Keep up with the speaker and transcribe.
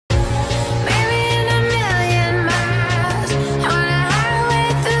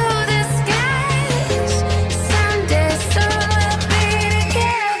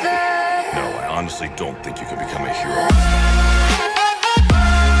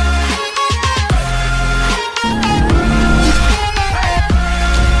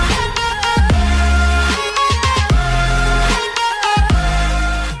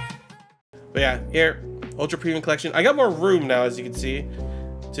here, Ultra Premium Collection. I got more room now, as you can see,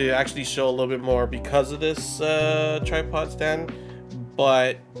 to actually show a little bit more because of this tripod stand,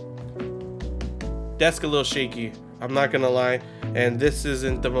 but desk a little shaky, I'm not gonna lie, and this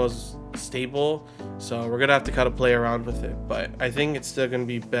isn't the most stable, so we're gonna have to kind of play around with it, but I think it's still gonna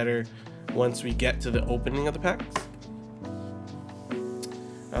be better once we get to the opening of the packs.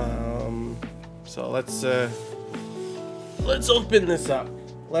 So let's open this up.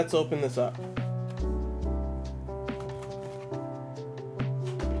 Let's open this up.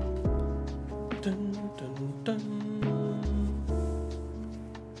 Dun, dun, dun.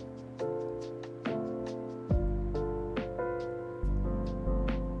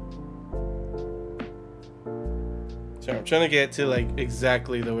 Sorry, I'm trying to get to like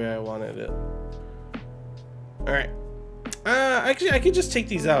exactly the way I wanted it. All right. Actually, I could just take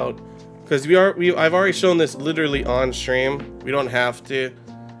these out because I've already shown this literally on stream. We don't have to.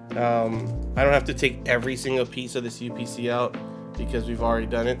 I don't have to take every single piece of this UPC out because we've already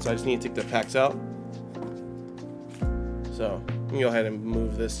done it. So I just need to take the packs out. So let me go ahead and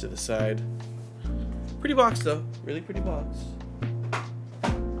move this to the side. Pretty box though, really pretty box.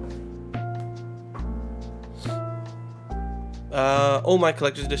 Oh, my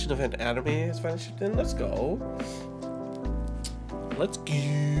collector's edition of an anime is finally shipped in. Let's go. Let's go.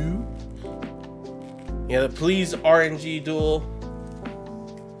 Yeah, the Please RNG duel.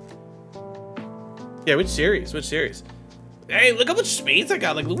 Yeah, which series? Which series? Hey, look how much space I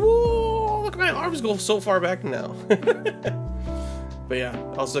got. Like, whoa, look at my arms go so far back now. But yeah,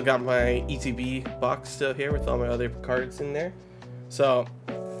 also got my ETB box still here with all my other cards in there. So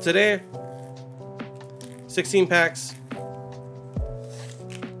today, 16 packs,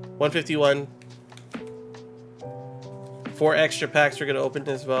 151. 4 extra packs we're gonna open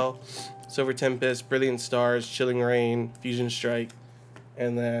as well. Silver Tempest, Brilliant Stars, Chilling Rain, Fusion Strike,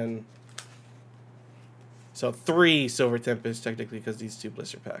 and then so 3 Silver Tempest technically because these 2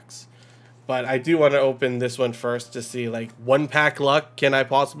 blister packs. But I do want to open this one first to see like 1 pack luck. Can I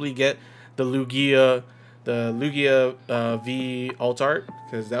possibly get the Lugia V alt art?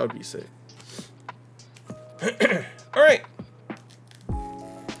 Because that would be sick. All right,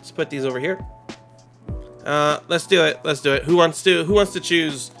 let's put these over here. Let's do it. Let's do it. Who wants to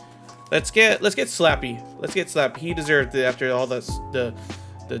choose? Let's get Slappy. Let's get Slappy. He deserved it after all the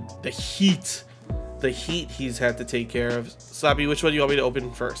heat he's had to take care of. Slappy, which one do you want me to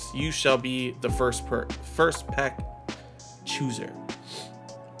open first? You shall be the first pack chooser.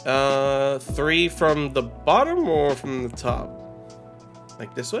 3 from the bottom or from the top?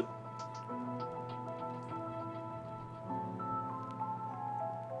 Like this one?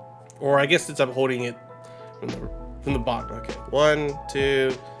 Or I guess since I'm holding it from the bottom. Okay, 1,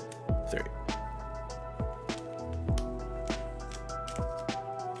 2, 3.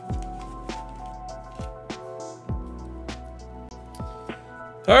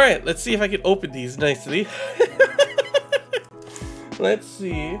 All right, let's see if I can open these nicely. Let's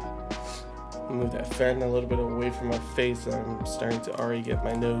see. Move that fan a little bit away from my face. I'm starting to already get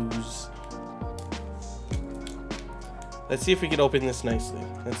my nose. Let's see if we can open this nicely.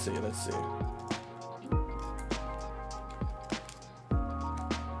 Let's see.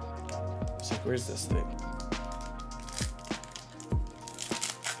 It's like, where's this thing?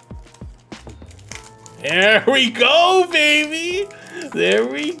 There we go, baby! There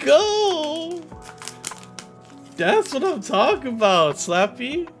we go! That's what I'm talking about,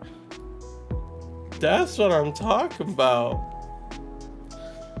 Slappy. That's what I'm talking about.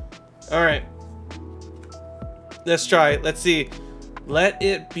 Alright. Let's try it. Let's see. Let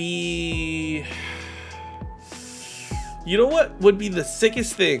it be... You know what would be the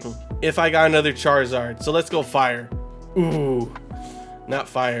sickest thing if I got another Charizard? So let's go fire. Ooh. Not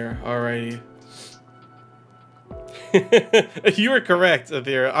fire. Alrighty. You were correct,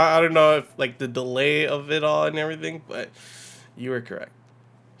 Athera. I don't know if like the delay of it all and everything, but you were correct.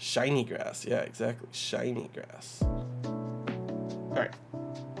 Shiny grass. Yeah, exactly. Shiny grass. Alright.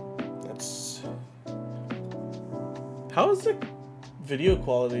 Let's... How is the video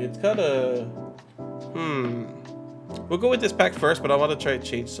quality? It's kind of... We'll go with this pack first, but I want to try to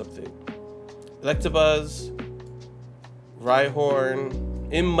change something. Electabuzz.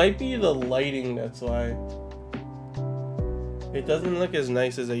 Rhyhorn. It might be the lighting, that's why. It doesn't look as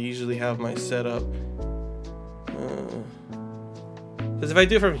nice as I usually have my setup. Because if I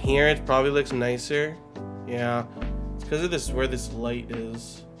do it from here, it probably looks nicer. Yeah, it's because of this, where this light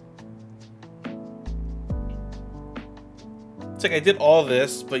is. It's like I did all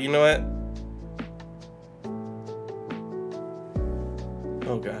this, but you know what?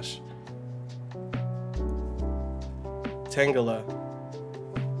 Oh gosh. Tangela.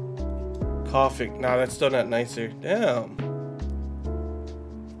 Coughing. Nah, that's still not nicer. Damn.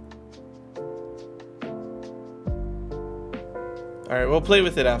 Alright, we'll play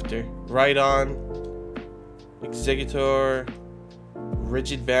with it after. Right on. Executor.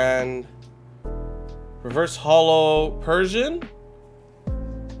 Rigid Band. Reverse Hollow Persian.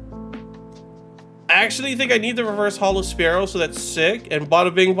 I actually think I need the Reverse Hollow Sparrow, so that's sick. And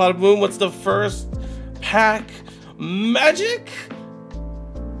bada bing, bada boom. What's the first pack? Magic?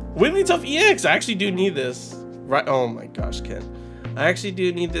 Wigglytuff EX. I actually do need this. Right? Oh my gosh, Ken. I actually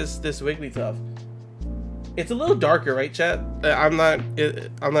do need this Wigglytuff. It's a little darker, right, chat? I'm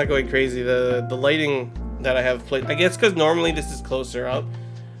not going crazy. The lighting that I have played. I guess because normally this is closer up.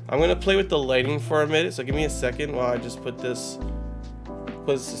 I'm gonna play with the lighting for a minute. So give me a second while I just put this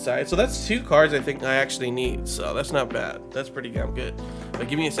aside. So that's 2 cards I think I actually need. So that's not bad. That's pretty damn good. But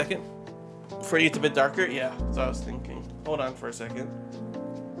give me a second. For you, it's a bit darker. Yeah, that's what I was thinking. Hold on for a second.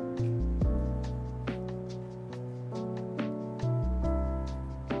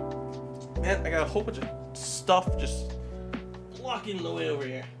 Man, I got a whole bunch of stuff just blocking the way over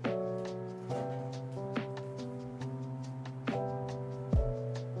here.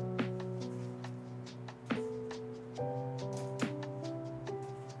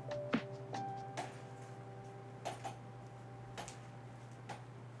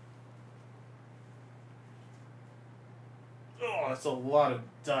 Oh, that's a lot of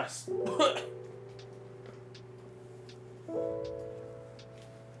dust.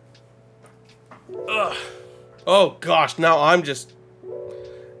 Ugh. Oh gosh, now I'm just...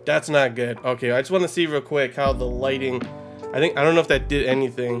 That's not good. Okay, I just want to see real quick how the lighting... I don't know if that did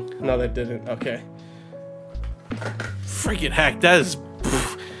anything. No, that didn't. Okay. Freaking heck, that is...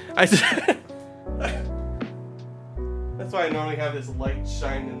 That's why I normally have this light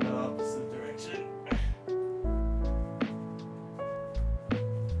shine in the opposite direction.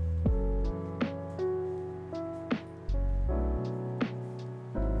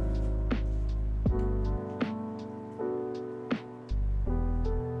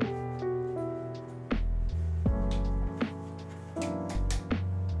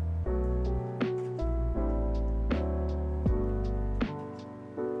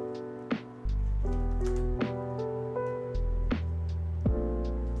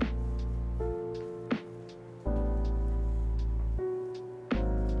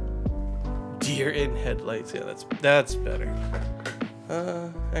 Deer in headlights. Yeah, that's better.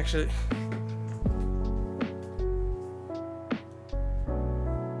 Actually.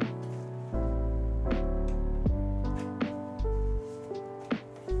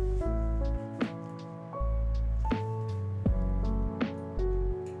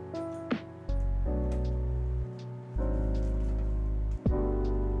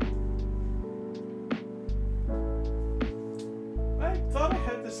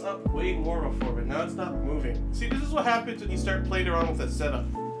 Up way more before, but now it's not moving. See, this is what happens when you start playing around with that setup.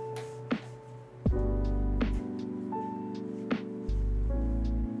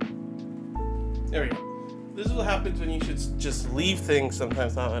 There we go. This is what happens when you should just leave things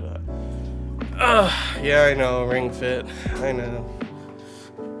sometimes. Yeah, I know, ring fit. I know.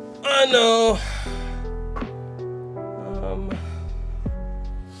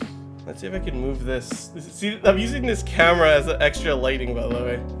 Let's see if I can move this. See, I'm using this camera as an extra lighting, by the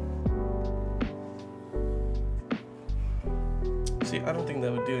way. See, I don't think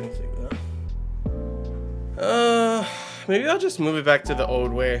that would do anything, though. Maybe I'll just move it back to the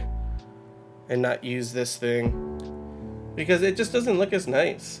old way and not use this thing because it just doesn't look as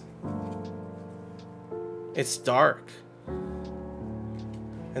nice. It's dark.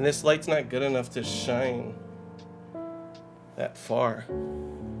 And this light's not good enough to shine that far.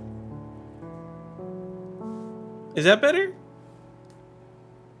 Is that better?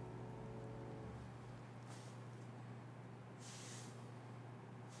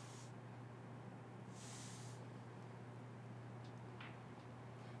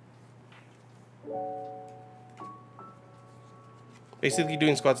 Basically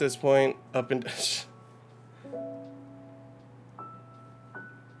doing squats at this point, up and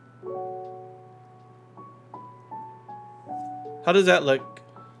how does that look?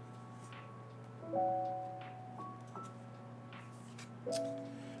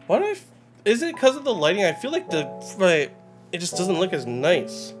 Why do is it because of the lighting? I feel like it just doesn't look as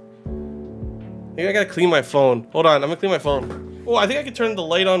nice. Maybe I gotta clean my phone. Hold on, I'm gonna clean my phone. Oh, I think I can turn the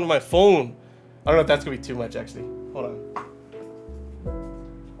light on my phone. I don't know if that's gonna be too much actually. Hold on.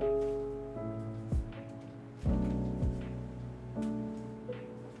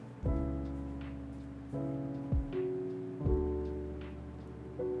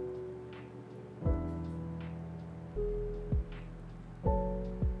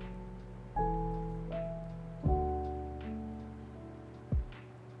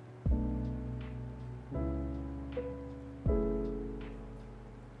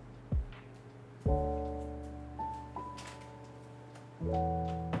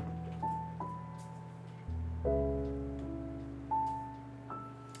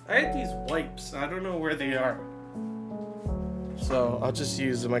 I had these wipes. I don't know where they are. So I'll just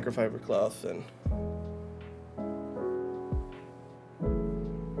use the microfiber cloth and.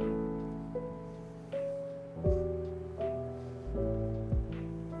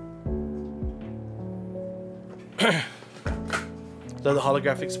 So the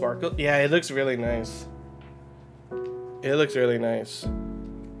holographic sparkle? Yeah, it looks really nice. It looks really nice.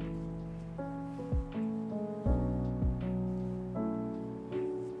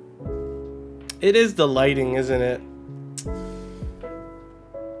 It is the lighting, isn't it?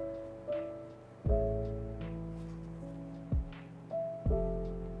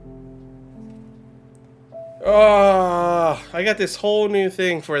 Oh, I got this whole new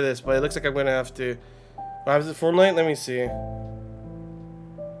thing for this, but it looks like I'm gonna have to. Why was it full night? Let me see.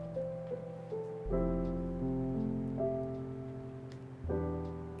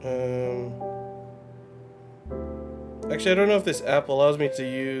 Actually, I don't know if this app allows me to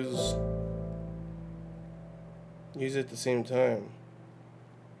use it at the same time.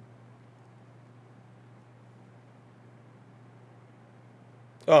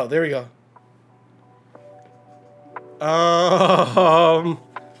 Oh, there we go. I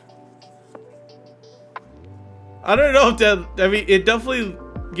don't know if that. I mean, it definitely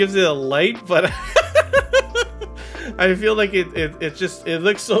gives it a light, but I feel like it just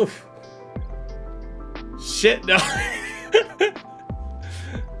looks so shit now.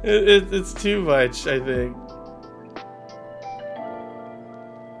 It's too much, I think.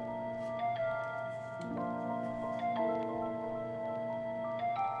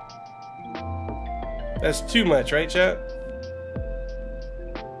 That's too much, right, chat?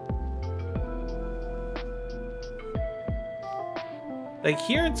 Like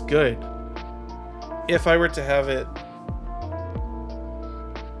here it's good. If I were to have it.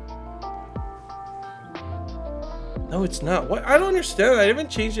 No, it's not. What? I don't understand. I haven't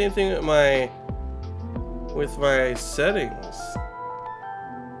changed anything with my settings.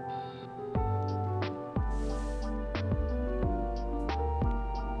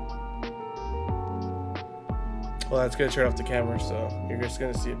 Well, that's gonna turn off the camera, so you're just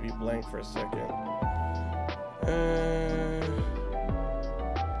gonna see it be blank for a second.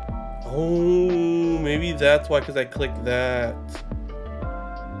 Oh, maybe that's why, because I clicked that.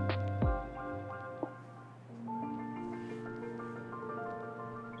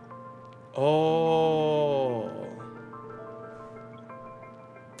 Oh,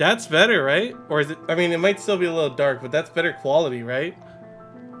 that's better, right? Or is it? I mean, it might still be a little dark, but that's better quality, right?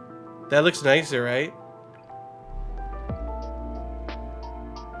 That looks nicer, right?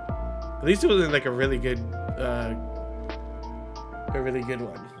 At least it was like a really good one.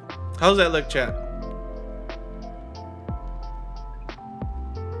 How's that look, chat?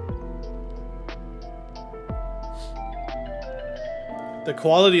 The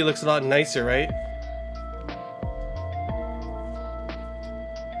quality looks a lot nicer, right?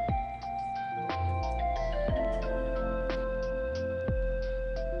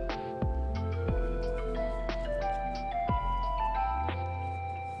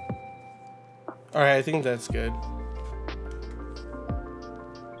 Alright, I think that's good.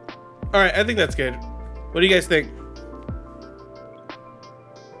 Alright, I think that's good. What do you guys think?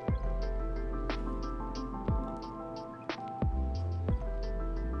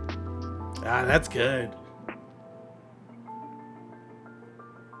 Ah, that's good.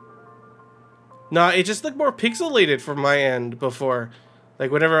 Nah, it just looked more pixelated from my end before. Like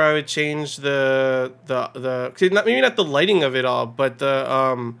whenever I would change the maybe not the lighting of it all, but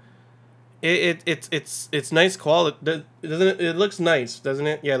the it's nice quality. It looks nice, doesn't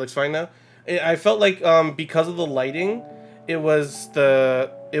it? Yeah, it looks fine now. I felt like because of the lighting, it would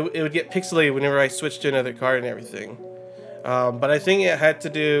get pixelated whenever I switched to another card and everything. But I think it had to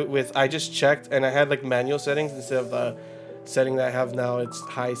do with I just checked and I had like manual settings instead of the setting that I have now. It's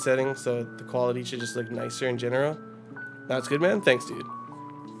high setting, so the quality should just look nicer in general. That's good, man. Thanks, dude.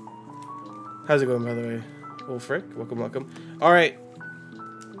 How's it going, by the way? Oh, frick. Welcome. All right.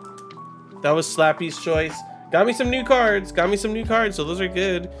 That was Slappy's choice. Got me some new cards. So those are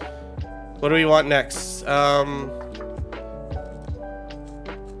good. What do we want next?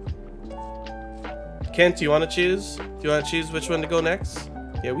 Kent, do you want to choose? Do you want to choose which one to go next?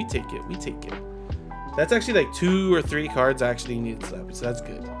 Yeah, we take it. That's actually like 2 or 3 cards I actually needed Slappy, so that's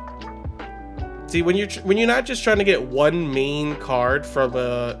good. See, when you're not just trying to get one main card from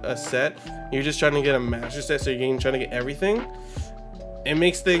a set, you're just trying to get a master set, so you're trying to get everything. It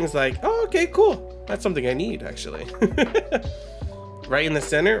makes things like, oh, okay, cool. That's something I need, actually. Right in the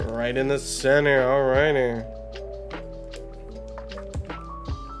center? Right in the center. All righty.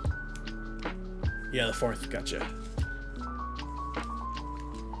 Yeah, the 4th. Gotcha.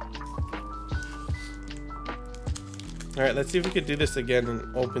 All right, let's see if we could do this again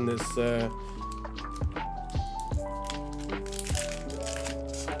and open this.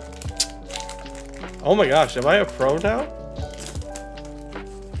 Oh my gosh, am I a pro now?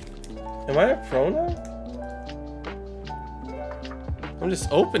 Am I a pro now? I'm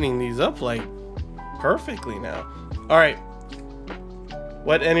just opening these up like perfectly now. All right.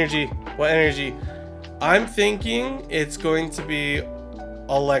 What energy? What energy? I'm thinking it's going to be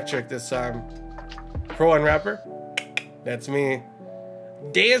electric this time. Pro Unwrapper. That's me.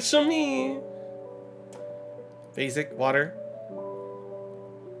 Dance for me. Basic water.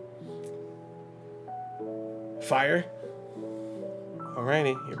 Fire.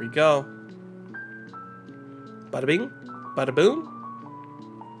 Alrighty, here we go. Bada bing, bada boom.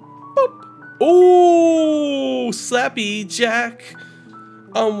 Boop. Ooh, Slappy Jack.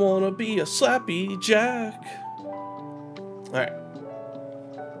 I wanna be a Slappy Jack. Alright.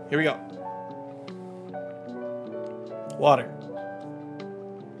 Here we go. Water.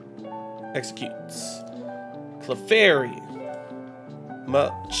 Executes. Clefairy.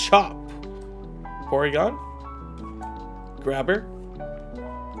 Machop. Porygon. Grabber.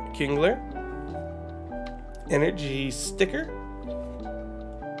 Kingler. Energy Sticker.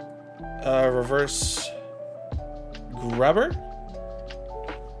 Reverse Grabber.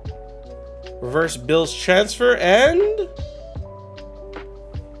 Reverse Bill's Transfer, and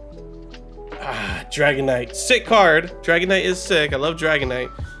Dragonite. Sick card. Dragonite is sick. I love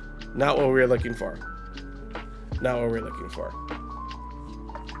Dragonite. Not what we were looking for. Not what we're looking for.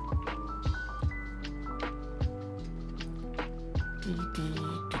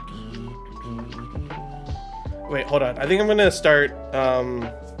 Wait, hold on. I think I'm gonna start,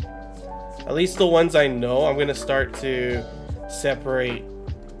 at least the ones I know, I'm gonna start to separate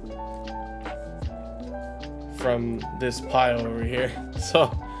from this pile over here.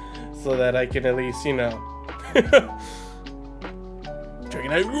 So that I can at least, you know.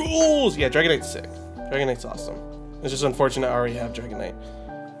 Dragonite rules! Yeah, Dragonite's sick. Dragonite's awesome. It's just unfortunate I already have Dragonite.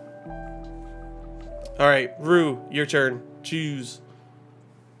 Alright, Rue, your turn. Choose.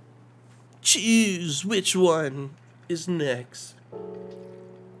 Choose which one is next.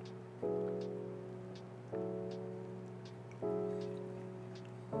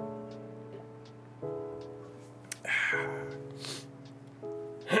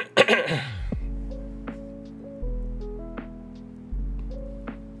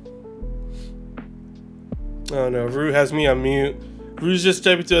 Oh no, Rue has me on mute. Rue's just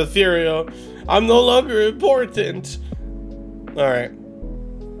typing to Ethereal. I'm no longer important. Alright.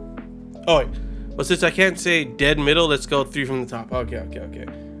 Oh wait. Well, since I can't say dead middle, let's go 3 from the top. Okay.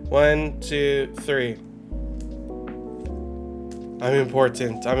 1, 2, 3. I'm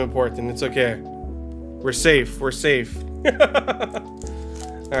important. It's okay. We're safe. Alright,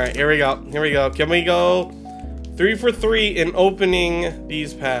 here we go. Can we go 3 for 3 in opening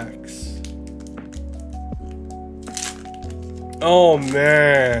these packs? Oh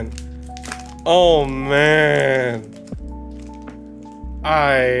man.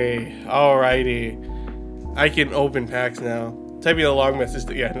 Alrighty. I can open packs now. Type me a long message.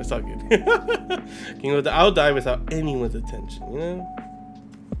 Yeah, that's all good. I'll die without anyone's attention, you know?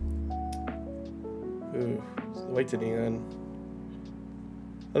 Ooh, wait to neon.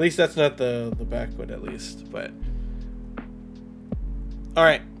 At least that's not the back one, at least, but.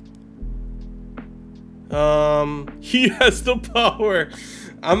 Alright. He has the power.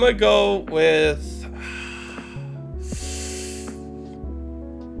 I'm gonna go with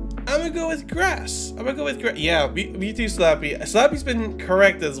grass. Yeah, me too, Slappy. Slappy's been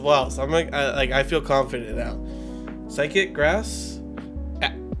correct as well, so I'm like, I feel confident now. Psychic, grass.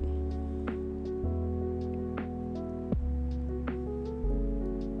 Ah.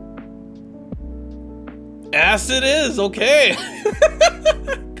 Acid is okay.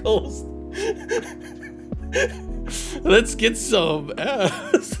 Ghost. Let's get some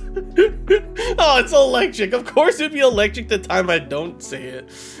ass. Oh, it's electric. Of course it'd be electric the time I don't say it.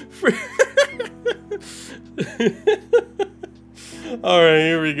 Alright,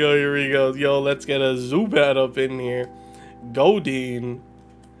 here we go. Yo, let's get a Zubat up in here. Goldeen.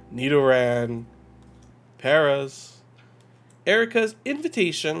 Nidoran. Paras. Erica's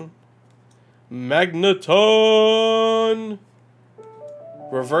Invitation. Magneton.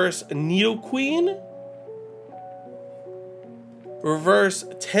 Reverse Nidoqueen. Reverse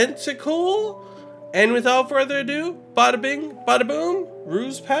Tentacle. And without further ado, bada bing, bada boom,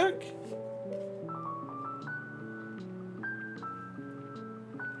 Ruse pack.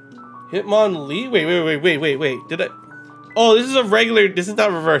 Hitmonlee. Wait. Did I? Oh, this is a regular. This is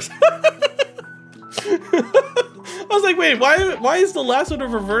not reverse. I was like, wait, why is the last one a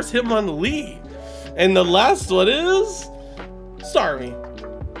reverse Hitmonlee? And the last one is Starmie.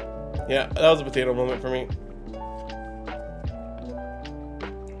 Yeah, that was a potato moment for me.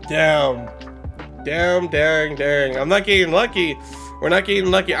 Damn. Damn, dang. I'm not getting lucky. We're not getting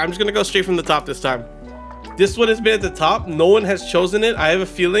lucky. I'm just gonna go straight from the top this time. This one has been at the top. No one has chosen it. I have a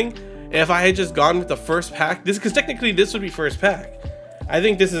feeling if I had just gone with the first pack, because technically this would be first pack. I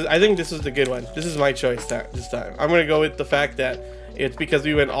think this is the good one. This is my choice this time. I'm gonna go with the fact that it's because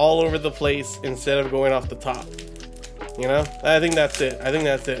we went all over the place instead of going off the top. You know? I think that's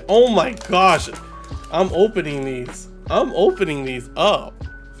it. Oh my gosh. I'm opening these up.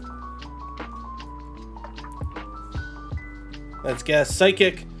 Let's guess.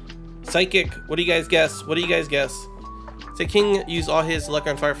 Psychic. What do you guys guess? Say King used all his luck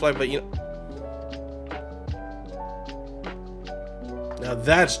on Firefly, but you know. Now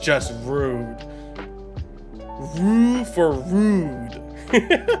that's just rude. Rude for rude.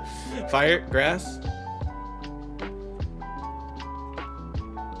 Fire, grass.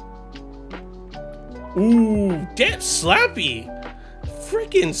 Ooh, damn, Slappy.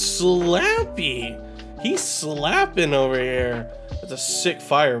 Freaking Slappy. He's slapping over here. That's a sick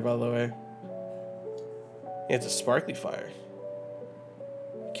fire, by the way. Yeah, it's a sparkly fire.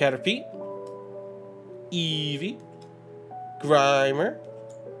 Caterpie. Eevee. Grimer.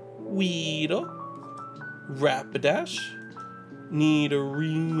 Weedle. Rapidash.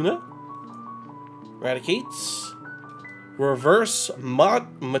 Nidorina. Raticates. Reverse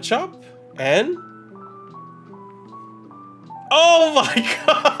Machop. And... oh my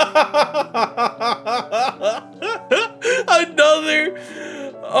god!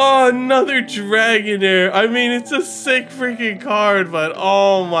 Another Dragonair. I mean, it's a sick freaking card, but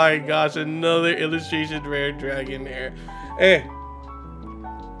oh my gosh, another illustration rare Dragonair. Hey,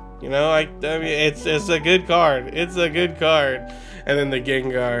 you know, I mean, it's a good card. It's a good card. And then the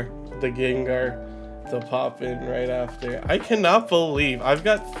Gengar to pop in right after. I cannot believe I've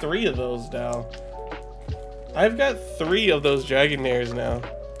got 3 of those now. I've got 3 of those Dragonairs now.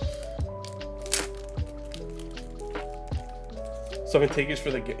 So I'm gonna take this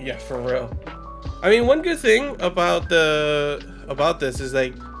for the, yeah, for real. I mean, one good thing about this is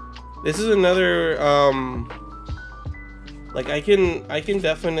like, this is another like I can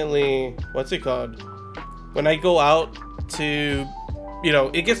definitely, what's it called? When I go out to, you know,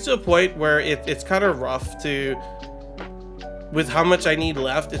 it gets to a point where it's kind of rough to, with how much I need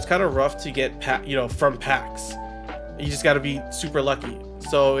left, it's kind of rough to get from packs. You just got to be super lucky.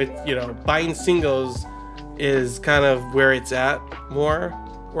 So it, you know, buying singles is kind of where it's at, more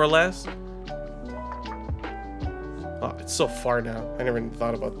or less. Oh, it's so far now. I never even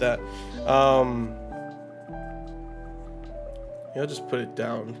thought about that. I'll just put it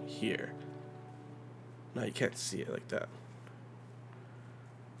down here. No, you can't see it like that.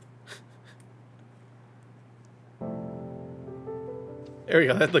 There we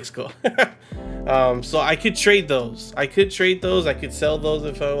go. That looks cool. So I could trade those. I could sell those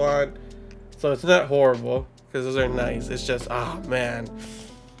if I want. So it's not horrible because those are nice. It's just, oh man.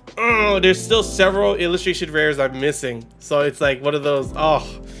 Oh, there's still several illustration rares I'm missing. So it's like one of those.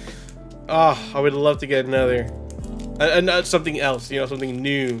 Oh, I would love to get another. Something else, you know, something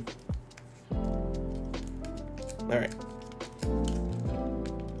new. All right.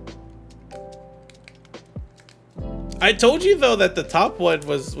 I told you though that the top one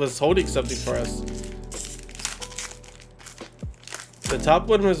was holding something for us. The top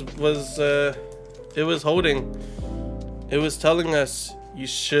one was holding. It was telling us, you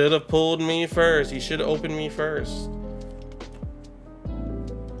should have pulled me first. You should have opened me first.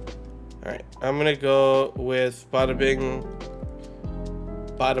 All right, I'm gonna go with bada bing,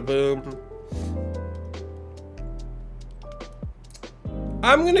 bada boom.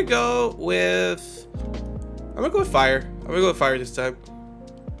 I'm gonna go with fire. I'm gonna go with fire this time.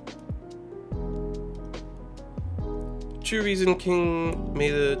 True reason King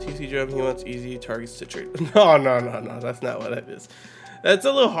made a TC drum. He wants easy targets to trade. No. That's not what it is. That's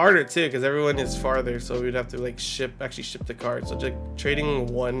a little harder too, because everyone is farther, so we'd have to like actually ship the card. So like trading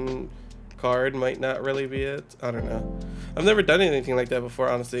one card might not really be it. I don't know. I've never done anything like that before,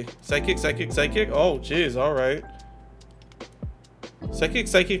 honestly. Psychic. Oh, jeez. All right. Psychic.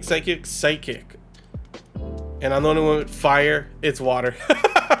 And I'm the only one with fire. It's water.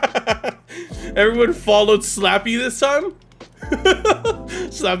 Everyone followed Slappy this time.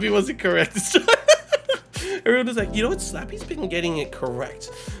 Slappy wasn't correct this time. Everyone was like, you know what? Slappy's been getting it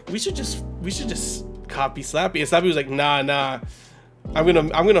correct. We should just copy Slappy. And Slappy was like, nah. I'm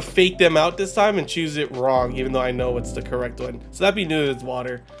gonna fake them out this time and choose it wrong, even though I know what's the correct one. Slappy knew it's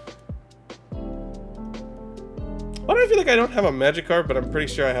water. Why do I feel like I don't have a Magikarp, but I'm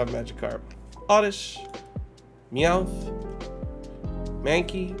pretty sure I have Magikarp. Oddish, Meowth,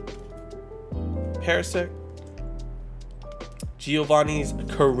 Mankey, Parasect, Giovanni's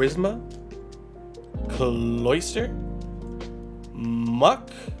Charisma, Cloyster, Muck,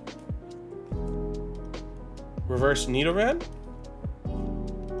 Reverse Nidoran.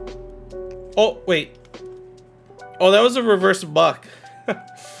 Oh, wait. Oh, that was a reverse Muck. And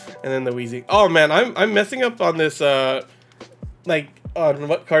then the Weezing. Oh man, I'm messing up on this like on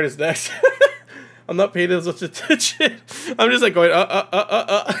what card is next. I'm not paying as much attention. I'm just like going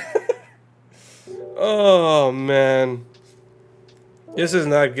Oh man. This is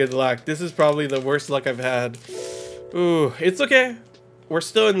not good luck. This is probably the worst luck I've had. Ooh, it's okay. We're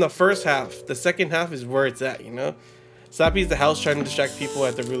still in the first half. The second half is where it's at, you know? Slappy's the house trying to distract people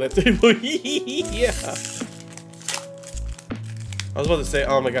at the roulette table. Yeah. I was about to say,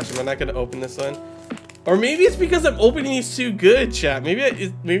 oh my gosh, am I not gonna open this one? Or maybe it's because I'm opening these too good, chat.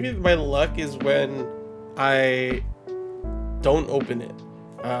 Maybe my luck is when I don't open it.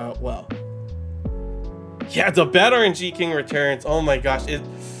 Well. Yeah, the bad RNG King returns. Oh my gosh,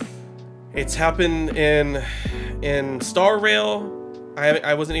 it's happened in Star Rail.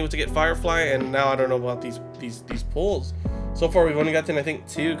 I wasn't able to get Firefly, and now I don't know about these pulls. So far, we've only gotten I think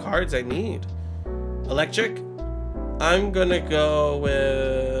 2 cards I need. Electric. I'm gonna go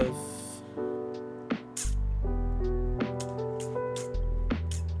with.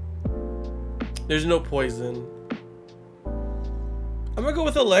 There's no poison. I'm gonna go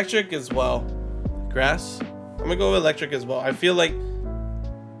with electric as well. Grass. I'm gonna go with electric as well. I feel like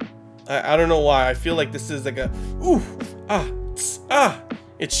I don't know why. I feel like this is like a ooh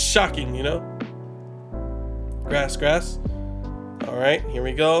it's shocking, you know? Grass, grass. Alright, here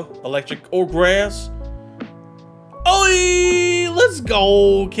we go. Electric or grass. Oi! Let's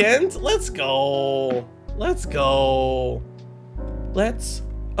go, Kent. Let's go. Let's go. Let's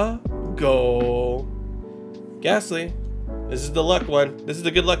go. Ghastly. This is the luck one. This is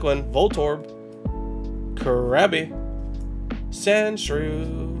the good luck one. Voltorb. Krabby.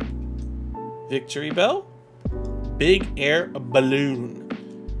 Sandshrew. Victory Bell. Big Air Balloon.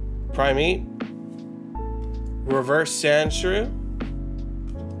 Primate. Reverse Sandshrew.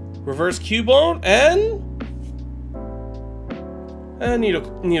 Reverse Cubone. And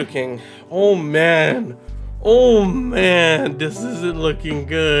Nidoking. Oh man. Oh man. This isn't looking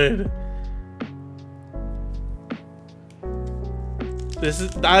good. This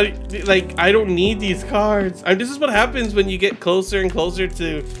is like I don't need these cards. This is what happens when you get closer and closer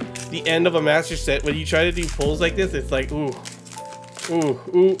to the end of a master set. When you try to do pulls like this, it's like ooh, ooh,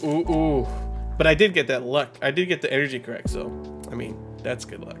 ooh, ooh, ooh. But I did get that luck. I did get the energy correct, so I mean that's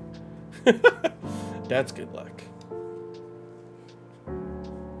good luck. That's good luck.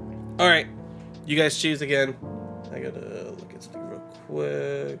 All right, you guys choose again. I gotta look at something real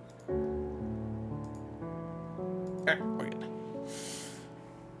quick. All right, we're good.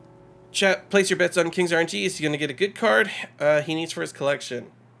 Chat, place your bets on King's RNG. Is he gonna get a good card he needs for his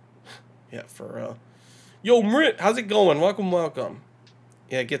collection? Yeah, for real. Yo, Mrit, how's it going? Welcome, welcome.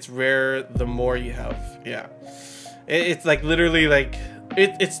 Yeah, it gets rare the more you have. Yeah, it's like literally like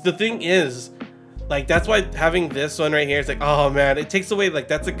it's the thing is like that's why having this one right here is like oh man, it takes away like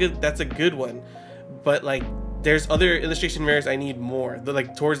that's a good one, but like there's other illustration rares I need more. The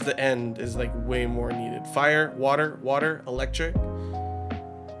like towards the end is like way more needed. Fire, water, water, electric.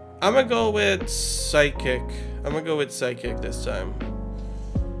 I'm gonna go with Psychic. I'm gonna go with Psychic this time.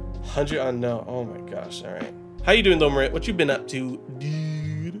 100 on no. Oh my gosh. All right. How you doing though, Marit? What you been up to,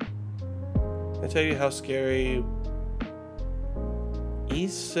 dude? I tell you how scary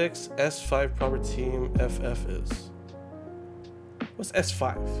E6 S5 proper team FF is. What's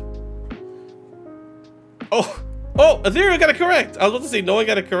S5? Oh, Ethereal got it correct. I was about to say no one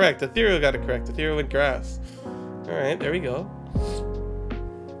got it correct. Ethereal got it correct. Ethereal went grass. All right, there we go.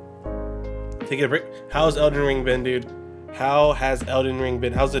 Take a break. How's Elden Ring been, dude? How has Elden Ring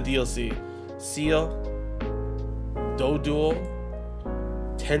been? How's the DLC? Seal, Dodual,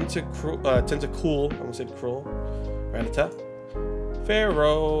 Tentacool. I almost said Cruel. Rattata.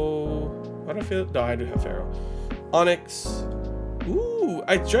 Pharaoh. Why do I feel? No, I do have Pharaoh. Onyx. Ooh,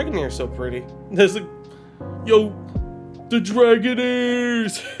 Dragonair is so pretty. There's like, yo, the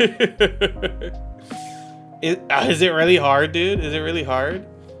Dragonaires. Is it really hard, dude? Is it really hard?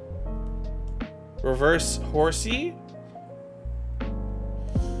 Reverse Horsey.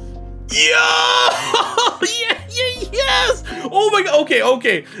 Yeah! Yes! Oh my god,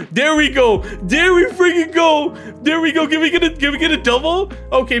 okay. There we go. There we freaking go. There we go. Can we get a double?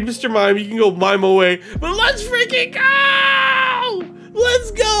 Okay, Mr. Mime, you can go mime away. But let's freaking go!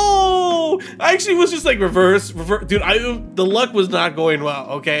 Let's go! I actually was just like reverse. Dude, the luck was not going well,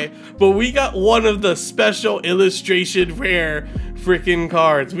 okay? But we got one of the special illustration rare freaking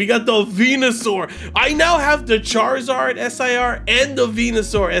cards. We got the Venusaur. I now have the Charizard SIR and the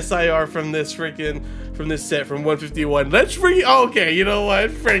Venusaur SIR from this freaking, from this set from 151. Let's freaking, oh, okay, you know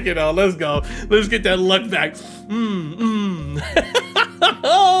what? Freaking hell, let's go. Let's get that luck back.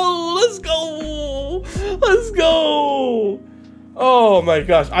 Oh, let's go. Let's go. Oh my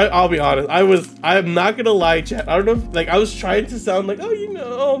gosh, I'll be honest. I'm not gonna lie, chat. I don't know if, like, I was trying to sound like, oh, you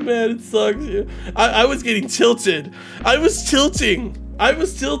know, oh man, it sucks. I was getting tilted. I was tilting.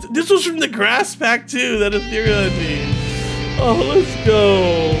 This was from the grass pack too, that Ethereal had me. Oh, let's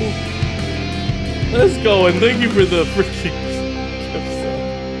go. Let's go, and thank you for the freaking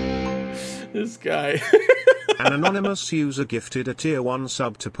gift. This guy. An anonymous user gifted a tier 1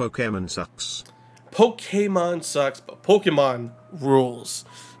 sub to Pokemon Sucks. Pokemon sucks, but Pokemon rules.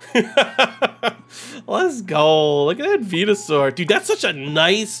 Let's go. Look at that Venusaur. Dude, that's such a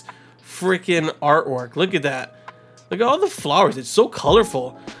nice freaking artwork. Look at that. Look at all the flowers. It's so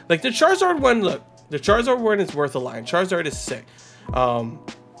colorful. Like the Charizard one, look. The Charizard one is worth a line. Charizard is sick.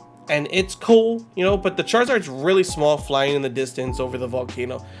 And it's cool, you know, but the Charizard's really small, flying in the distance over the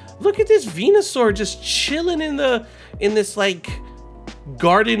volcano. Look at this Venusaur just chilling in this like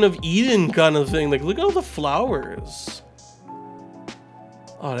Garden of Eden kind of thing. Like, look at all the flowers.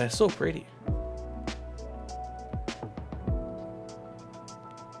 Oh, that's so pretty.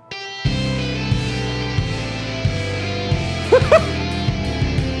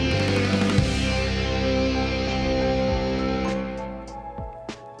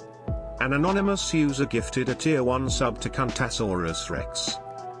 An anonymous user gifted a tier 1 sub to Cuntasaurus Rex.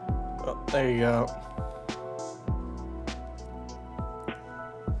 Oh, there you go.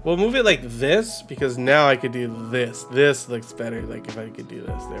 We'll move it like this because now I could do this. This looks better. Like if I could do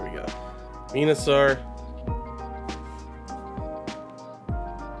this. There we go. Venusaur.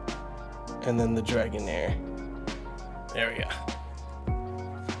 And then the Dragonair. There we go.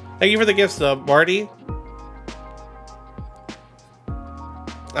 Thank you for the gift sub, Marty.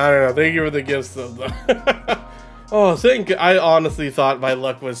 I don't know. Thank you for the gift sub, though. Oh, I honestly thought my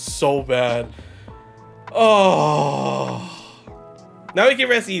luck was so bad. Oh. Now we can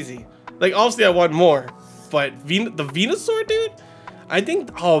rest easy. Like, obviously I want more. But the Venusaur, dude? I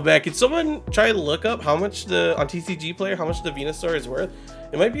think, oh man, can someone try to look up how much on TCG Player, how much the Venusaur is worth?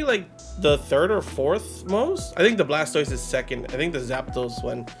 It might be like the 3rd or 4th most. I think the Blastoise is 2nd. I think the Zapdos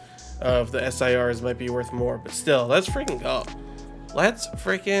one of the SIRs might be worth more. But still, let's freaking go. Let's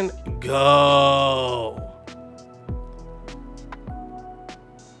freaking go.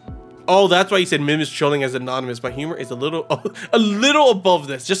 Oh, that's why you said Mim is trolling as anonymous. My humor is a little above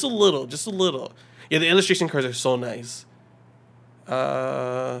this. Just a little. Yeah, the illustration cards are so nice.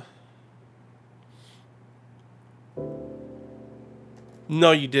 No,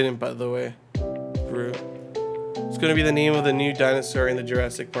 you didn't, by the way. Brew. It's gonna be the name of the new dinosaur in the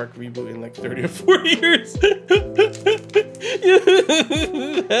Jurassic Park reboot in like 30 or 40 years.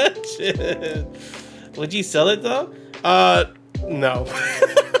 That shit. Would you sell it though? No.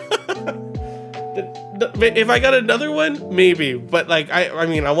 If I got another one, maybe. But like, I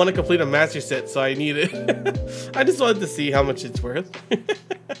mean, I want to complete a master set, so I need it. I just wanted to see how much it's worth.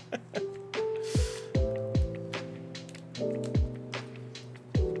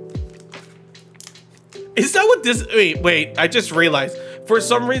 Is that what this? Wait. I just realized. For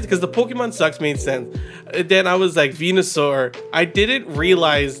some reason, because the Pokemon Sucks made sense. Then I was like, Venusaur. I didn't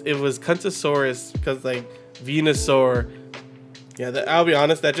realize it was Cuntasaurus because like Venusaur. Yeah, I'll be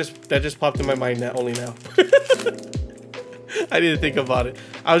honest. That just popped in my mind only now. I didn't think about it.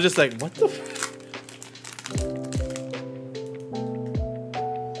 I was just like, what the?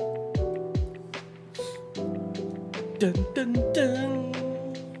 Dun dun dun.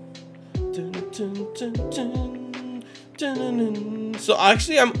 Dun, dun, dun, dun, dun, dun, dun. So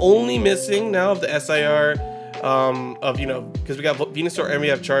actually, I'm only missing now of the SIR, of, you know, because we got Venusaur and we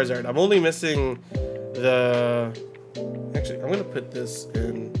have Charizard. I'm only missing the. Actually, I'm gonna put this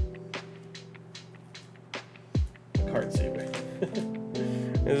in card saver.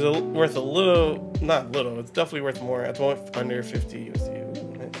 It's worth a little, not little. It's definitely worth more. It's under 50 USD.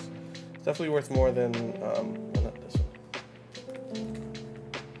 Ooh, nice. It's definitely worth more than well, not this one.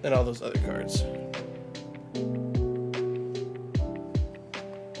 And all those other cards.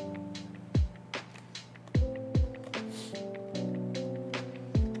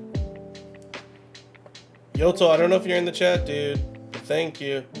 Yhoto, I don't know if you're in the chat, dude, but thank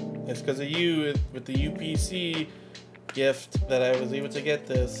you. It's because of you with the UPC gift that I was able to get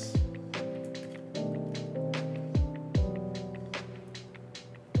this.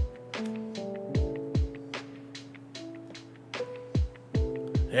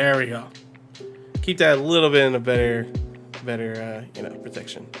 There we go. Keep that a little bit in a better, you know,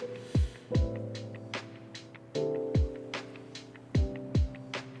 protection.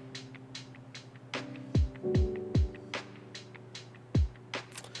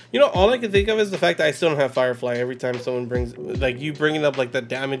 You know, all I can think of is the fact that I still don't have Firefly. Every time someone brings, like, you bringing up like the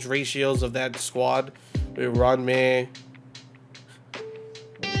damage ratios of that squad with Ron May.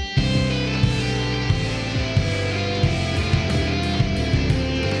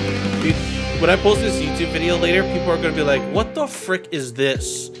 Dude, when I post this YouTube video later, people are gonna be like, "What the frick is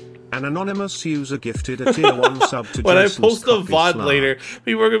this?" An anonymous user gifted a tier 1 sub to when Jason's I post a VOD Coffee later,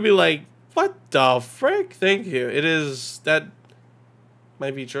 people are gonna be like, "What the frick?" Thank you. It is that.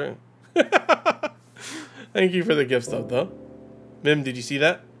 Might be true. Thank you for the gift stuff, though. Mim, did you see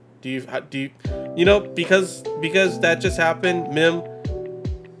that? Do you you know, because that just happened, Mim.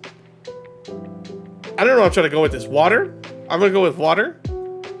 I don't know. I'm trying to go with this. Water. I'm gonna go with water.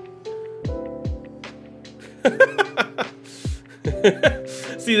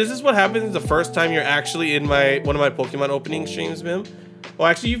 See, this is what happens the first time you're actually in one of my Pokemon opening streams, Mim. Well,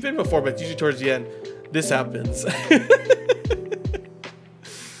 actually, you've been before, but usually towards the end, this happens.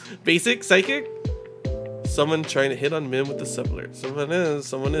 Basic psychic. Someone trying to hit on Mim with the similar.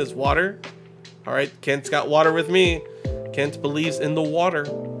 Someone is water. All right, Kent's got water with me. Kent believes in the water.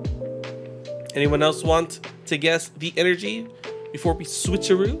 Anyone else want to guess the energy before we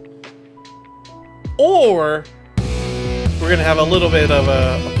switcheroo? Or we're gonna have a little bit of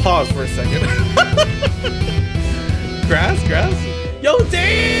a pause for a second. Grass. Yo,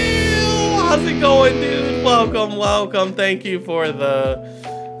 damn! How's it going, dude? Welcome. Thank you for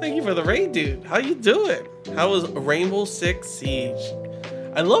the raid, dude. How you doing? How was Rainbow Six Siege?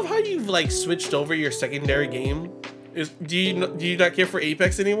 I love how you've like switched over your secondary game. Do you not care for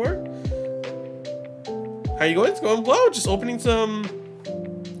Apex anymore? How you going? It's going well. Just opening some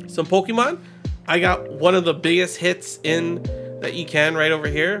Pokemon. I got one of the biggest hits in that you can right over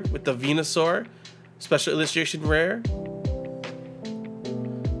here with the Venusaur special illustration rare.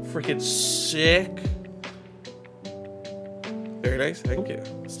 Freaking sick. Very nice, thank you.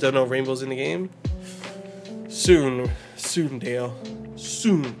 Still no rainbows in the game. Soon, Dale.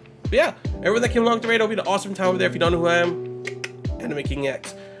 Soon. But yeah, everyone that came along to raid, it'll be an awesome time over there. If you don't know who I am, Anime King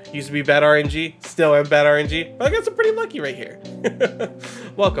X. Used to be bad RNG, still am bad RNG, but I got some pretty lucky right here.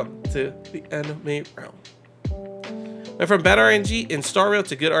 Welcome to the anime realm. Went from bad RNG in Star Rail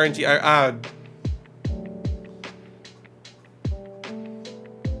to good RNG.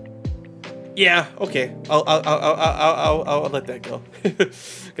 Yeah, okay. I'll let that go.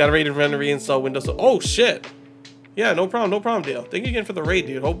 Got a raid and run to reinstall Windows. Oh shit. Yeah, no problem, Dale. Thank you again for the raid,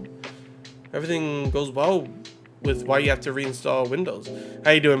 dude. Hope everything goes well with why you have to reinstall Windows. How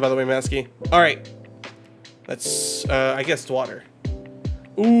you doing, by the way, Masky? All right. Let's I guessed water.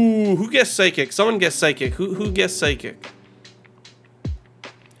 Ooh, who guessed psychic? Someone guessed psychic. Who guessed psychic?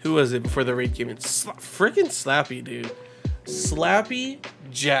 Who was it before the raid came in? Freaking Slappy, dude. Slappy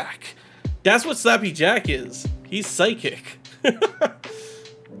Jack. That's what Slappy Jack is. He's psychic.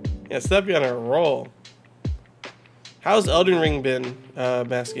 Yeah, Slappy on a roll. How's Elden Ring been,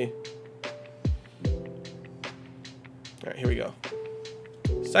 Masky? Alright, here we go.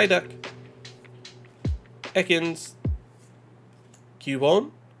 Psyduck. Ekans. Cubone.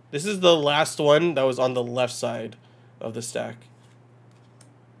 This is the last one that was on the left side of the stack.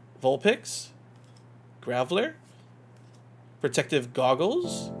 Vulpix. Graveler. Protective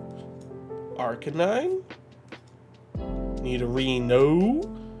Goggles. Arcanine. Nidorino.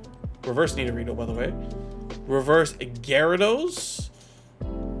 Reverse Nidorino, by the way. Reverse Gyarados.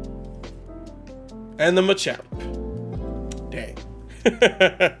 And the Machamp. Dang.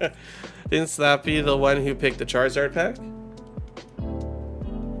 Didn't Slappy the one who picked the Charizard pack?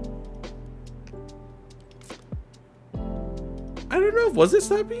 I don't know. Was it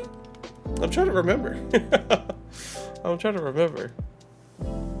Slappy? I'm trying to remember.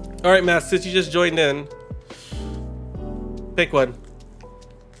 Alright, Matt, since you just joined in, pick one.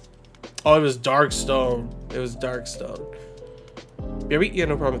 Oh, it was Darkstone. Yeah,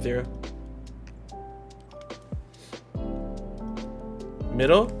 no problem, Thera.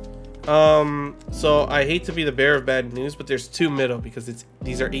 Middle? So I hate to be the bearer of bad news, but there's two middle because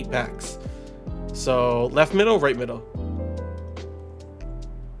these are 8 packs. So left middle, right middle.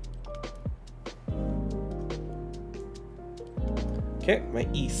 Okay, my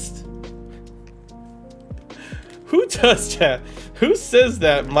east. Who does that? Who says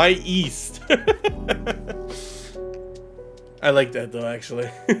that? My east. I like that though, actually.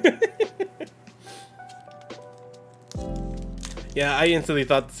 Yeah, I instantly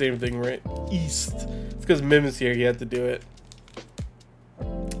thought the same thing, right? East. It's because Mim is here, he had to do it.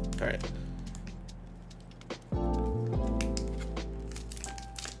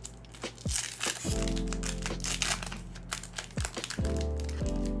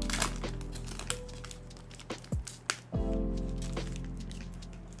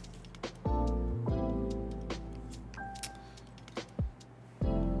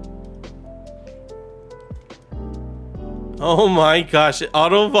 Oh my gosh,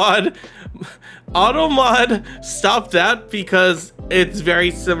 Automod, stop that because it's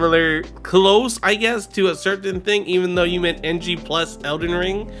very similar, close, I guess, to a certain thing, even though you meant NG plus Elden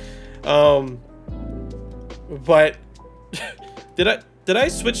Ring. But did I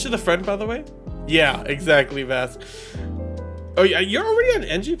switch to the front, by the way? Yeah, exactly, Vass. Oh yeah, you're already on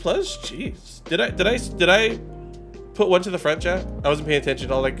NG plus? Jeez. Did I put one to the front, chat? I wasn't paying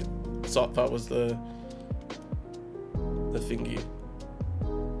attention. All I thought was the thingy.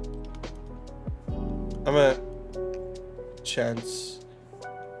 I'm a chance.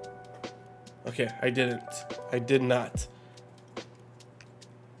 Okay, I didn't. I did not.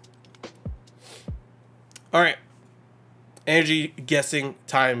 All right. Energy guessing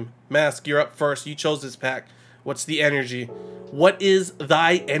time. Mask, you're up first. You chose this pack. What's the energy? What is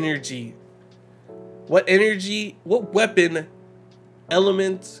thy energy? What energy, what weapon,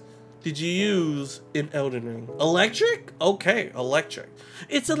 element did you use in Elden Ring? Electric? Okay, electric.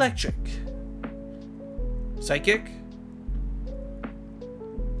 It's electric. Psychic?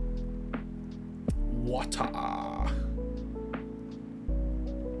 Water.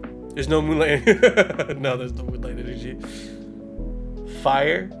 There's no moonlight. No, there's no moonlight energy.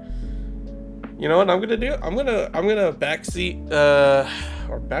 Fire. You know what I'm gonna do? I'm gonna backseat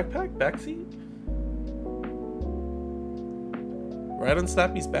or backseat? Right on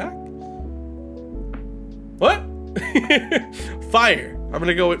Slappy's back? What? Fire. I'm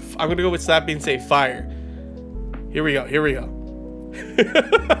gonna go with Slappy and say fire. Here we go.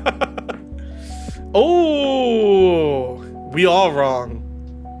 Oh, we all wrong.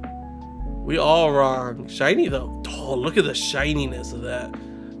 Shiny though. Oh, look at the shininess of that.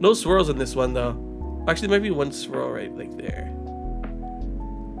 No swirls in this one though. Actually, there might be one swirl right like there.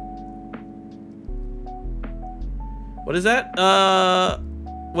 What is that?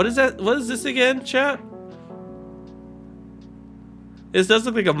 What is that? What is this again, chat? This does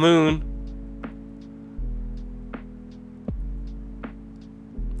look like a moon.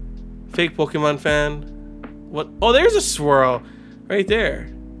 Fake Pokemon fan. What? Oh, there's a swirl right there.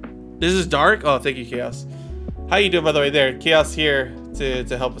 This is Dark. Oh, thank you, Chaos. How you doing, by the way? There, Chaos here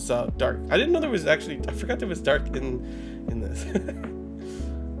to help us out. Dark. I didn't know there was actually. I forgot there was Dark in this.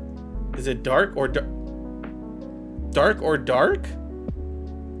 Is it Dark or dark? Dark or dark?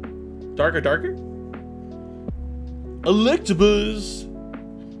 Dark or darker? Electabuzz.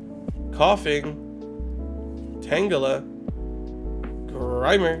 Coughing. Tangela.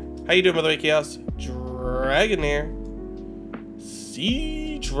 Grimer. How you doing, by the way, Chaos? Dragonair.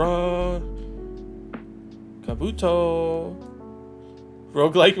 Seadra. Kabuto.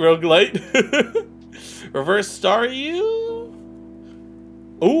 Roguelite. Reverse Staryu.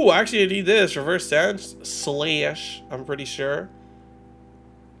 Oh, actually I need this. Reverse Sound Slash, I'm pretty sure.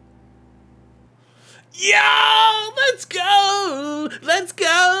 Yo, let's go! Let's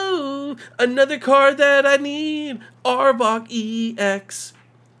go! Another card that I need. Arbok EX.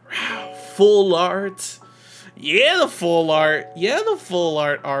 Full art. Yeah, the full art.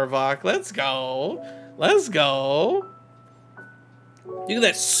 Arbok. Let's go. Let's go. Look at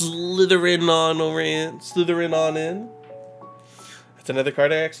that slithering on over in. Slithering on in. That's another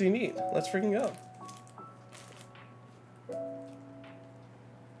card I actually need. Let's freaking go.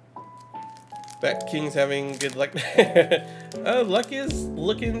 Bet King's having good luck. Luck is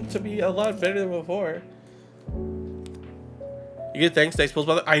looking to be a lot better than before. You get thanks, Dice Pulls,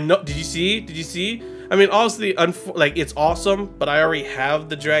 brother. I know. Did you see? I mean, obviously, like, it's awesome, but I already have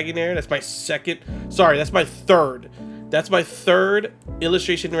the Dragonair. That's my second. Sorry, that's my third. That's my third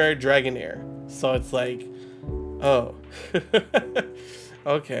illustration rare Dragonair. So it's like, oh.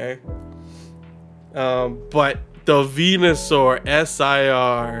 Okay. But the Venusaur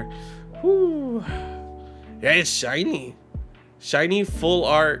SIR. Whew. Yeah, it's shiny. Shiny, full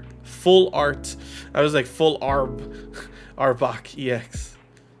art. I was like full Arbok EX.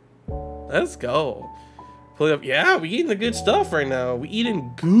 Let's go. Pull it up. Yeah, we eating the good stuff right now. We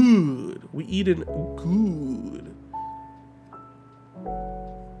eating good.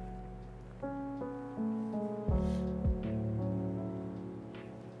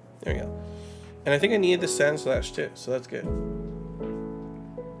 There we go. And I think I needed the Sand Slash too, so that's good.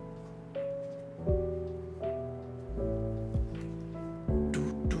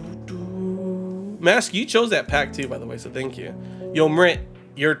 Mask, you chose that pack too, by the way, so thank you. Yo, Mrit,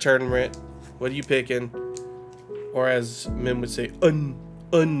 your turn, Mrit. What are you picking? Or as Mim would say,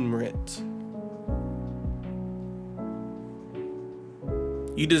 unmrit.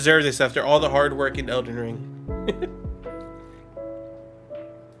 You deserve this after all the hard work in Elden Ring.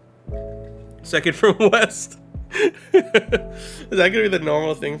 Second from West. Is that gonna be the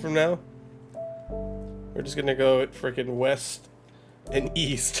normal thing from now? We're just gonna go freaking west and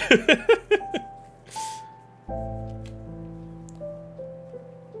east.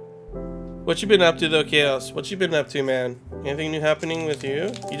 What you been up to though, Chaos? What you been up to, man? Anything new happening with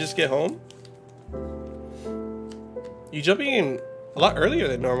you? You just get home? You jumping in a lot earlier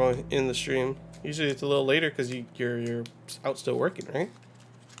than normal in the stream. Usually it's a little later because you're out still working, right?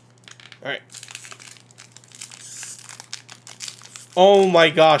 All right. Oh my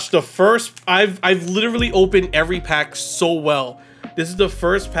gosh, the first I've literally opened every pack so well. This is the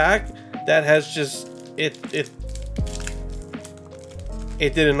first pack that has just it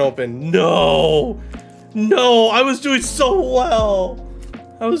didn't open. No, I was doing so well.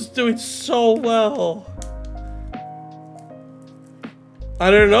 I was doing so well. I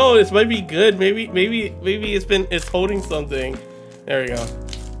don't know. This might be good. Maybe it's holding something. There we go.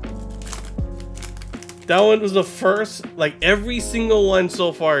 That one was the first. Like every single one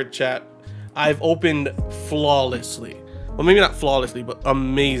so far, chat, I've opened flawlessly. Well, maybe not flawlessly, but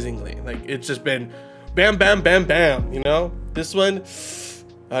amazingly. Like it's just been, bam, bam, bam, bam. You know, this one.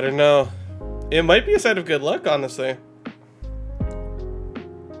 I don't know. It might be a sign of good luck, honestly.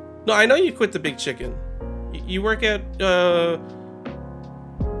 No, I know you quit the big chicken. You work at the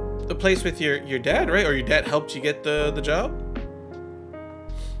place with your dad, right? Or your dad helped you get the job?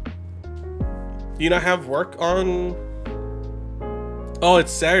 Do you not have work on... Oh,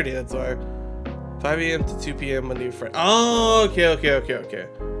 it's Saturday, that's why. 5 a.m. to 2 p.m. Monday to Friday. Oh, okay.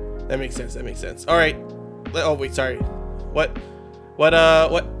 That makes sense. All right. Oh, wait, sorry. What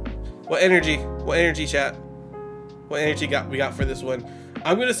energy? What energy, chat? What energy we got for this one?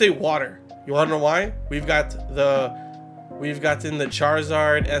 I'm gonna say water. You wanna know why? We've gotten the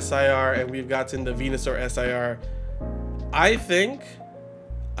Charizard SIR and we've gotten the Venusaur SIR. I think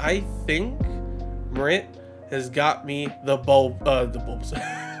Marit has got me the bulbs.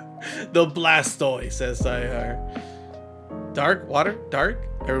 The Blastoise SIR. Dark water, dark.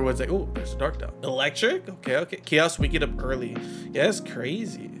 Everyone's like, oh, there's a dark now. Electric? Okay. Chaos, we get up early. Yeah, it's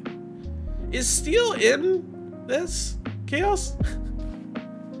crazy. Is Steel in this? Chaos?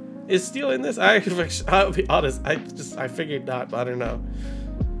 Is Steel in this? I'll be honest, I figured not, but I don't know.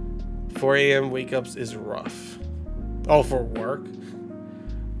 4 a.m. wake ups is rough. Oh, for work?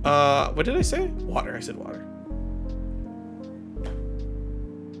 What did I say? Water, I said water.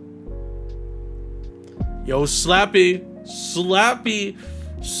 Yo, Slappy,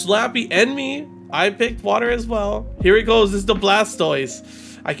 and me. I picked water as well. Here it goes. This is the Blastoise.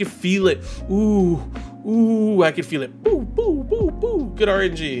 I can feel it. Ooh, I can feel it. Boo. Good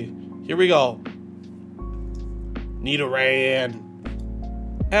RNG. Here we go. Nidoran.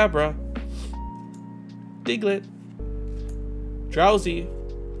 Abra. Diglett. Drowsy.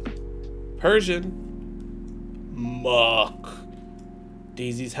 Persian. Muck.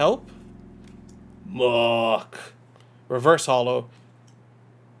 Daisy's help. Muck. Reverse Hollow.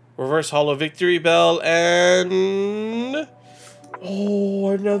 Victory Bell, and oh,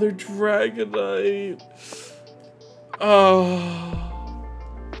 another Dragonite. Oh,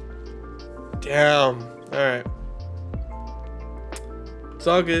 damn. All right, it's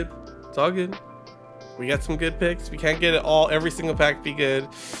all good. We got some good picks. We can't get it all. Every single pack be good.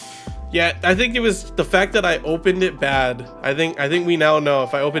 Yeah, I think it was the fact that I opened it bad. I think we now know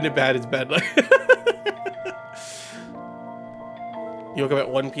if I opened it bad, it's bad luck. You woke up at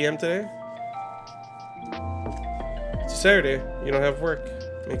 1 p.m. today? It's a Saturday. You don't have work.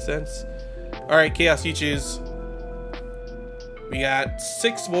 Makes sense. All right, Chaos, you choose. We got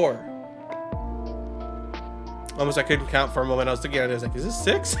 6 more. Almost I couldn't count for a moment. I was thinking, I was like, is this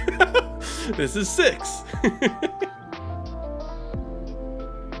 6? This is 6.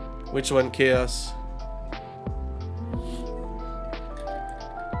 Which one, Chaos?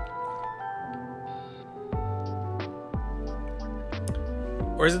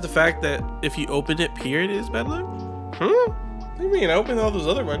 Or is it the fact that if you open it, period, it is bad luck? What do you mean? I opened all those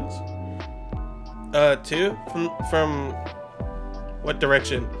other ones. 2? From what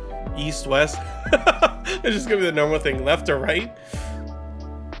direction? East, west? It's just gonna be the normal thing. Left or right?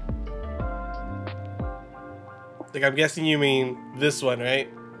 Like, I'm guessing you mean this one, right?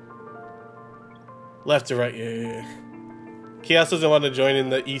 Left to right, yeah. Chaos doesn't want to join in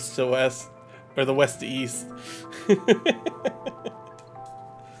the east to west. Or the west to east.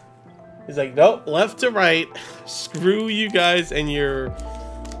 He's like, nope, left to right. Screw you guys and your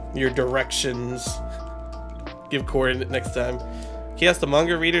directions. Give coordinate next time. Chaos, the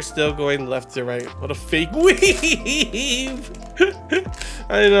manga reader, still going left to right. What a fake weave!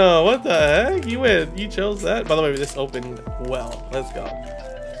 I know, what the heck? You win. You chose that. By the way, this opened well. Let's go.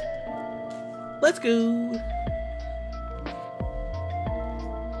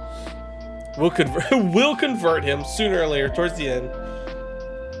 We'll convert him sooner or later towards the end.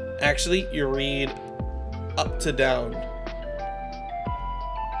 Actually, you read up to down.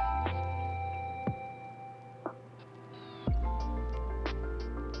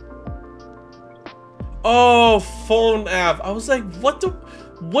 Oh, phone app. I was like, what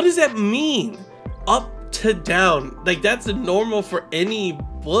does that mean? Up to down. Like, that's normal for any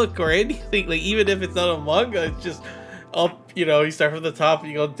book or anything. Like, even if it's not a manga, it's just up, you know, you start from the top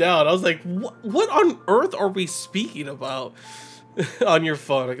and you go down. I was like, what on earth are we speaking about on your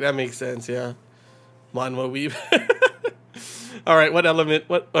phone? Like, that makes sense, yeah. Manhwa weeb. All right, what element?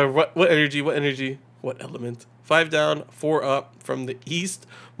 What energy? What element? 5 down, 4 up from the east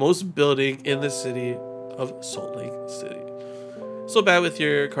most building in the city of Salt Lake City. So bad with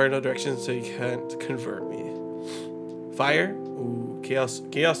your cardinal directions, so you can't convert me. Fire? Ooh, chaos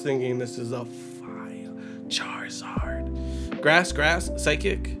thinking this is a fire. Charizard. Grass,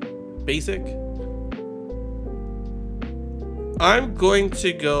 psychic, basic. I'm going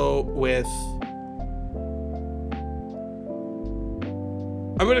to go with...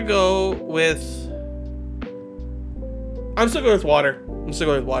 I'm still going with water.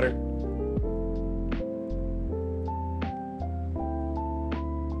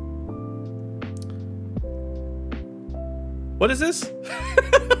 What is this?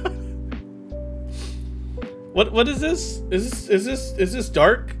 What is this? Is this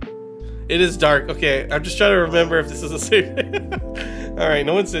dark? It is dark. Okay, I'm just trying to remember if this is the same. All right,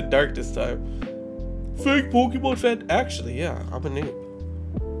 no one said dark this time. Fake Pokemon fan. Actually, yeah, I'm a noob.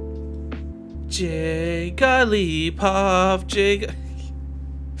 Jigglypuff.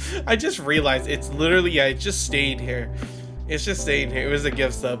 I just realized it's literally, yeah, it just stayed here. It's just staying here. It was a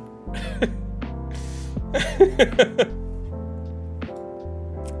gift sub.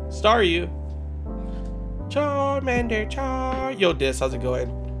 Staryu. Charmander, Yo, Dis, how's it going?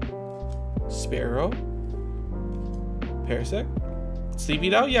 Sparrow. Parasect. Sleepy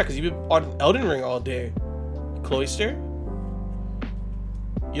now? Yeah, because you've been on Elden Ring all day. Cloyster.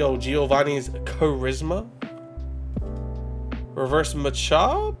 Yo, Giovanni's Charisma. Reverse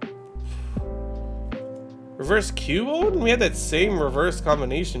Machop. Reverse Cubone? We had that same reverse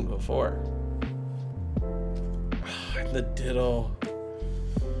combination before. And the Diddle.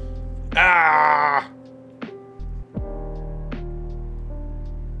 Ah!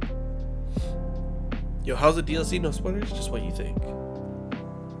 Yo, how's the DLC? No spoilers? Just what you think.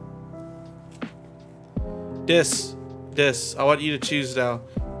 Dis, I want you to choose now.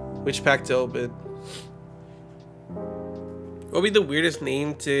 Which pack to open? What would be the weirdest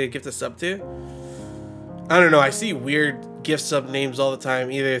name to gift a sub to? I don't know. I see weird gift sub names all the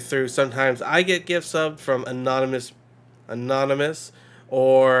time. Either through, sometimes I get gift sub from anonymous,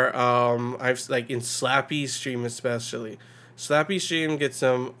 or I've like in Slappy's stream especially. Slappy stream gets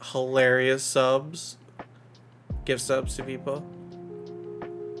some hilarious subs, gift subs to people.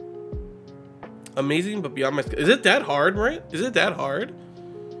 Amazing, but beyond my. Is it that hard, right? Is it that hard?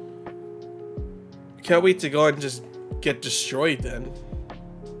 Can't wait to go and just get destroyed then.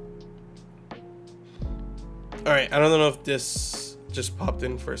 Alright, I don't know if this just popped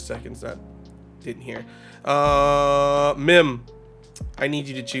in for a second, so I didn't hear. Mim, I need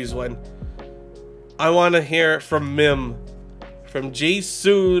you to choose one. I want to hear from Mim. From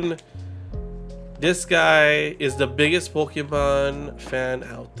Jae-soon. This guy is the biggest Pokemon fan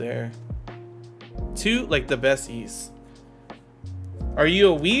out there. Two, like the besties. Are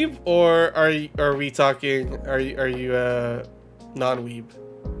you a weeb, or are we talking? Are you a non-weeb?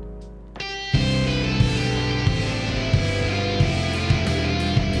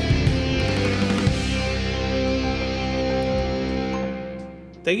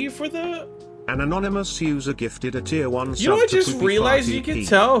 Thank you for the. An anonymous user gifted a tier 1 sub. You know, I just realized you can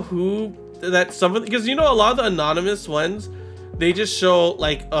tell who that someone, because you know a lot of the anonymous ones, they just show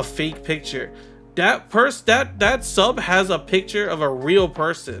like a fake picture. That sub has a picture of a real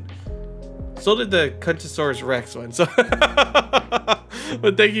person. So did the Cuntosaurus Rex one. So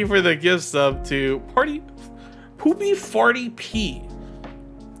but thank you for the gift sub to Poopy Farty P.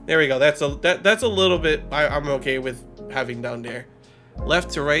 There we go. That's a little bit I'm okay with having down there. Left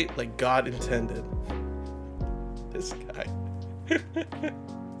to right like God intended. This guy.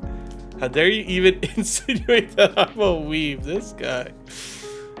 How dare you even insinuate that I'm a weeb? This guy.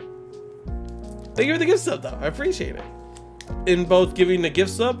 Thank you for the gift sub, though. I appreciate it. In both giving the gift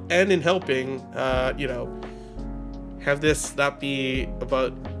sub and in helping, you know, have this not be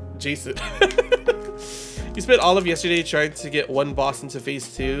about Jason. You spent all of yesterday trying to get one boss into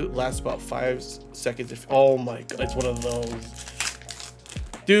phase 2. Lasts about 5 seconds. Oh my god, it's one of those.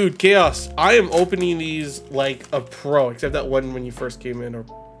 Dude, Chaos, I am opening these like a pro, except that one when you first came in, or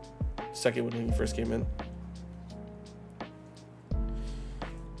second one when you first came in.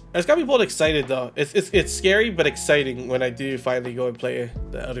 It's got me both excited though. It's scary but exciting when I do finally go and play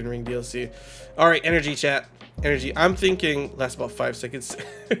the Elden Ring DLC. All right, energy chat, energy. I'm thinking lasts about 5 seconds.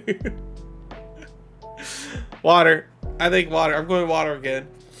 Water. I think water. I'm going water again.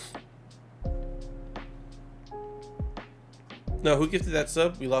 No, who gifted that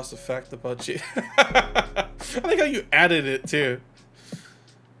sub? We lost a fact about you. I like how you added it too.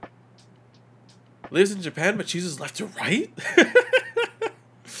 Lives in Japan but chooses left to right?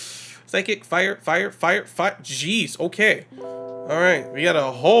 Psychic, fire, fire, fire, fire. Jeez, okay. Alright, we got a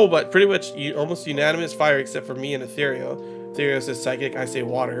whole but pretty much almost unanimous fire except for me and Ethereal. Ethereal says psychic, I say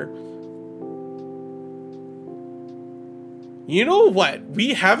water. You know what?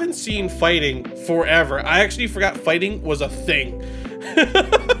 We haven't seen fighting forever. I actually forgot fighting was a thing.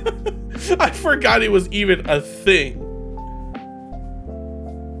 I forgot it was even a thing.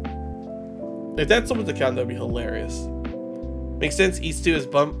 If that's someone's account, that'd be hilarious. Makes sense. East 2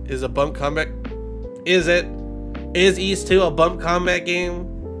 is a bump combat. Is it? Is East 2 a bump combat game?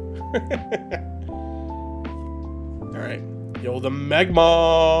 Alright. Yo, the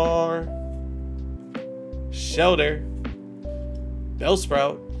Magmar. Shelter.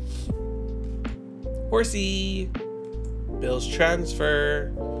 Bellsprout. Horsey. Bill's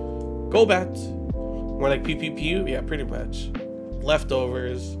Transfer. Golbat. More like pew pew pew. Yeah, pretty much.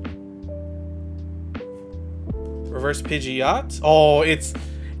 Leftovers. Reverse Pidgeot. Oh, it's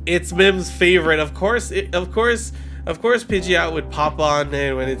Mim's favorite. Of course, Pidgeot would pop on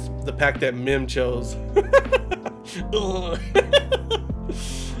in when it's the pack that Mim chose.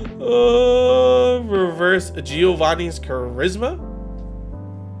 Reverse Giovanni's Charisma.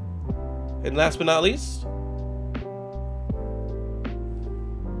 And last but not least,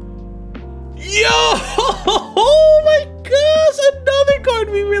 yo! Oh my gosh, another card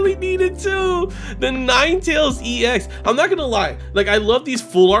we really needed too. The Ninetales EX. I'm not gonna lie, like I love these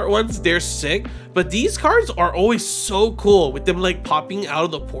full art ones, they're sick, but these cards are always so cool with them like popping out of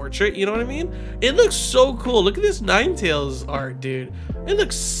the portrait, you know what I mean? It looks so cool. Look at this Ninetales art, dude. It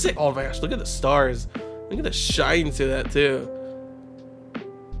looks sick. Oh my gosh, look at the stars. Look at the shine to that too.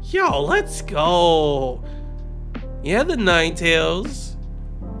 Yo, let's go. Yeah, the Ninetales.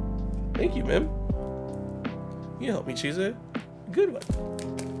 Thank you, Mim. You help me choose a good one.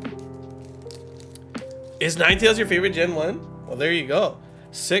 Is Ninetales your favorite Gen 1? Well, there you go.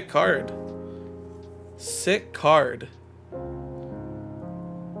 Sick card. Sick card.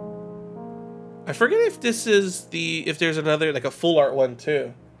 I forget if this is if there's another, like a full art one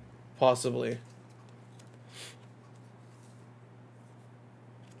too. Possibly.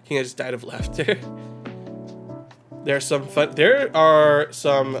 I think I just died of laughter. There's some fun. There are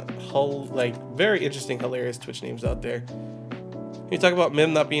some like very interesting, hilarious Twitch names out there. You talk about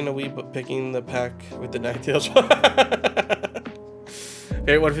Mim not being a weeb but picking the pack with the Ninetales.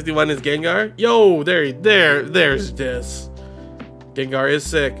 Okay, 151 is Gengar. Yo, there's this. Gengar is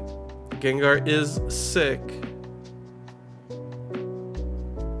sick. Gengar is sick.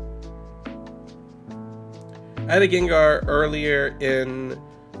 I had a Gengar earlier in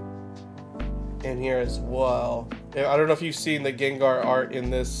here as well. I don't know if you've seen the Gengar art in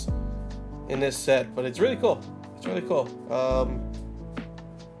this set, but it's really cool. It's really cool.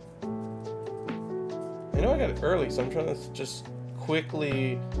 I know I got it early, so I'm trying to just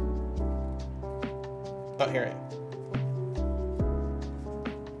quickly. Oh, here I am.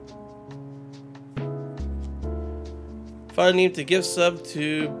 Fun name to give sub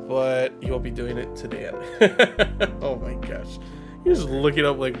to, but you won't be doing it today. Oh my gosh. You're just looking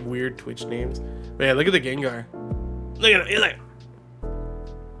up like weird Twitch names. Man, look at the Gengar. Look at it. Look at it.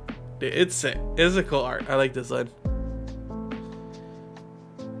 Dude, it's sick. It's a cool art. I like this one.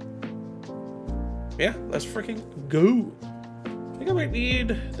 Yeah, let's freaking go. I think I might need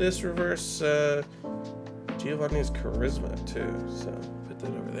this reverse Giovanni's Charisma too. So put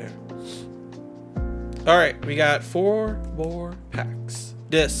that over there. All right, we got 4 more packs.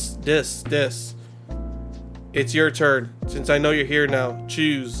 This. It's your turn. Since I know you're here now,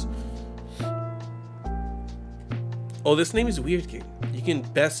 choose. Oh, this name is Weird King. You can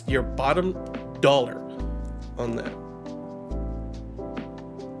best your bottom dollar on that.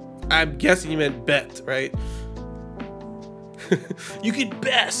 I'm guessing you meant bet, right? You can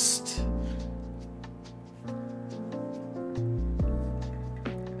best.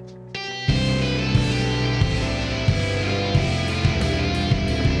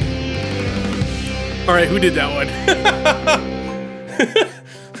 All right, who did that one?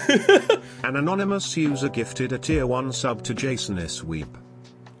 An anonymous user gifted a tier 1 sub to Jason S. Weep.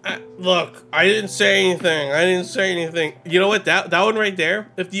 Look, I didn't say anything. I didn't say anything. You know what? That one right there.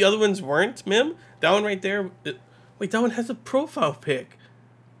 If the other ones weren't, Mim, that one right there. Wait, that one has a profile pic.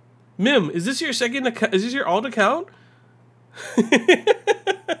 Mim, is this your second account? Is this your alt account?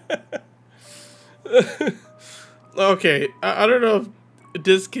 Okay, I don't know if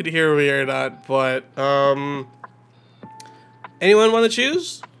this could hear me or not, but anyone want to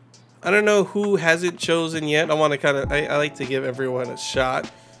choose? I don't know who hasn't chosen yet. I want to kind of I like to give everyone a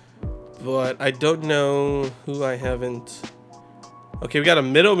shot, but I don't know who I haven't. Okay, we got a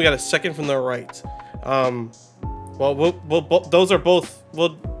middle, we got a second from the right. Well, we'll those are both.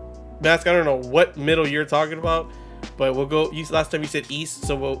 Mask, I don't know what middle you're talking about, but we'll go. Last time you said east,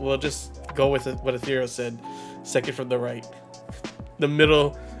 so we'll just go with what Ethereal said. Second from the right. The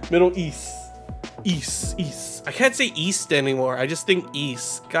middle east. East. I can't say east anymore. I just think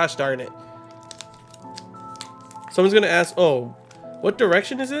east. Gosh darn it. Someone's gonna ask, oh, what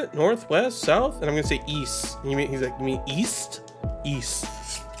direction is it? North, west, south? And I'm gonna say east. He's like, you mean east? East.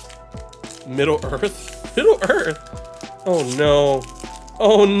 Middle Earth? Middle Earth? Oh no.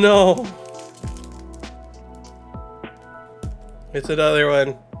 Oh no. It's another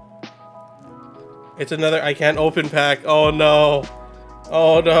one. It's another I can't open pack. Oh no.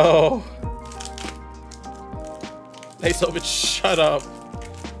 Oh no. Nice open. Shut up.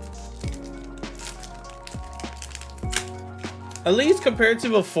 At least compared to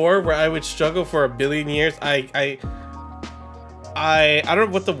before, where I would struggle for a billion years, I don't know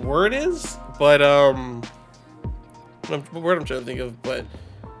what the word is, but what word I'm trying to think of, but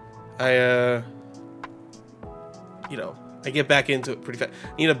you know, I get back into it pretty fast.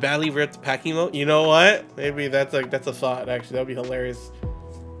 Need a badly ripped pack emote? You know what? Maybe that's a thought. Actually, that'd be hilarious.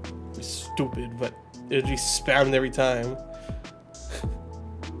 It'd be stupid, but it'd be spammed every time.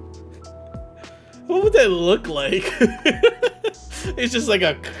 What would that look like? It's just like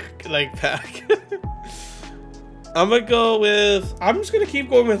a pack. I'm gonna go with. I'm just gonna keep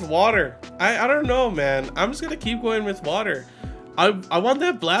going with water. I don't know, man. I'm just gonna keep going with water. I want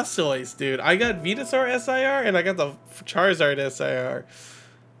that Blastoise, dude. I got Venusaur SIR and I got the Charizard SIR.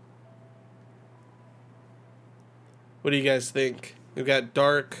 What do you guys think? We got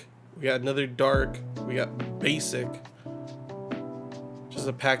dark. We got another dark. We got basic. Just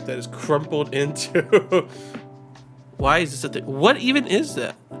a pack that is crumpled into. Why is this a thing? What even is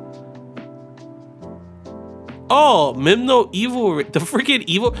that? Oh, Mimno evil. The freaking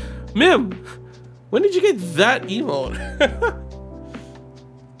evil. Mim, when did you get that emote?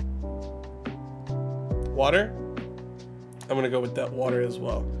 Water? I'm gonna go with that water as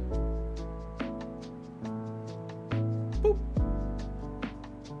well. Boop.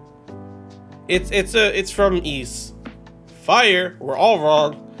 It's from East. Fire. We're all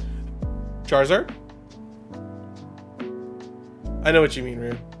wrong. Charizard? I know what you mean,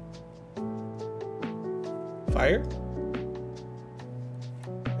 Rune. Fire?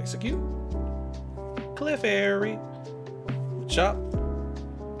 Execute? Clefairy? Chop?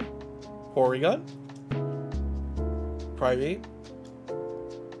 Porygon? Private?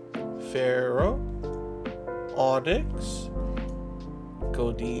 Pharaoh? Onyx?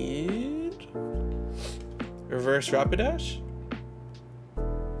 Godeed? Reverse Rapidash?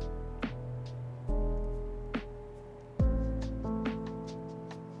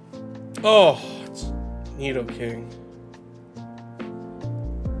 Oh, it's Nidoking.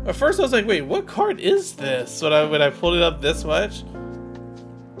 At first I was like, wait, what card is this? When I pulled it up this much? I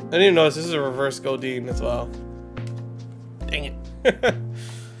didn't even notice this is a reverse Godeed as well. Dang it.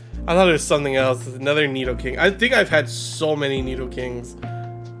 I thought it was something else. Another Nidoking. I think I've had so many Nidokings.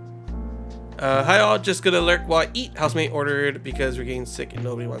 Hi all, just gonna lurk while I eat. Housemate ordered because we're getting sick and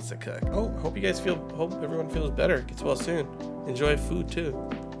nobody wants to cook. Oh, I hope you guys hope everyone feels better. Gets well soon. Enjoy food too.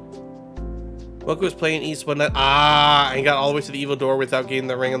 Welcome was playing East one night. Ah, and got all the way to the evil door without getting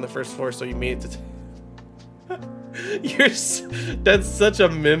the ring on the first floor, so you made it to that's such a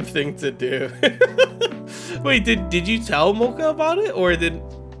Mim thing to do. Wait, did you tell Mocha about it, or did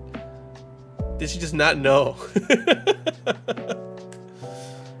she just not know?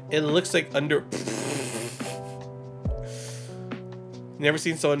 It looks like under. Never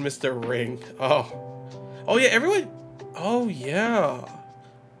seen someone miss their ring. Oh yeah, everyone. Oh yeah.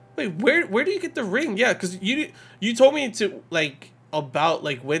 Wait, where do you get the ring? Yeah, because you told me to about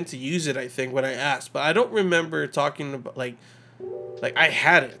when to use it. I think when I asked, but I don't remember talking about like I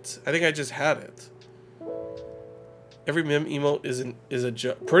had it. I think I just had it. Every Mim emote is a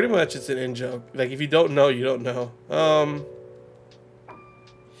joke. Pretty much, it's an in joke. Like if you don't know, you don't know.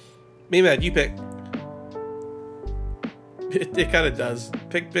 Mad, you pick. It kind of does.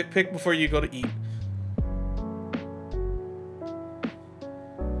 Pick before you go to eat.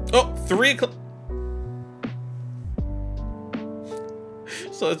 Oh, 3 o'clock.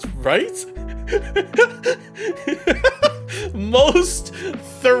 So it's right? Most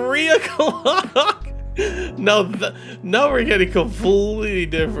 3 o'clock. Now we're getting completely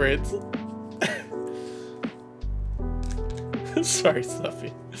different. Sorry,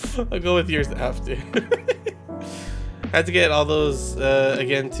 Stuffy. I'll go with yours after. Had to get all those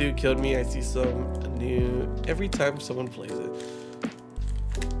again too. Killed me. I see some new every time someone plays it.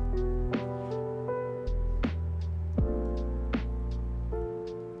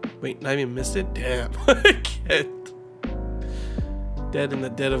 Wait, I even missed it? Damn. I can't. Dead in the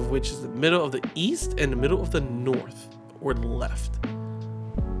dead of which is the middle of the east and the middle of the north or left.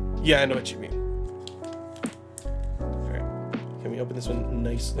 Yeah, I know what you mean. Alright. Can we open this one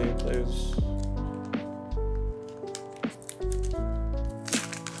nicely, please?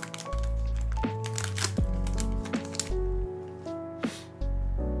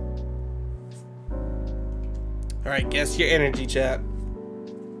 Alright, guess your energy, chat.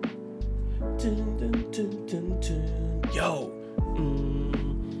 Dun, dun, dun, dun, dun. Yo.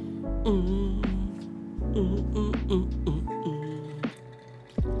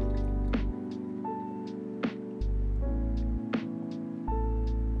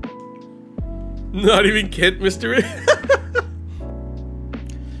 Not even Kent, Mr.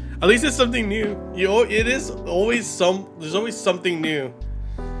 At least it's something new. It is always there's always something new.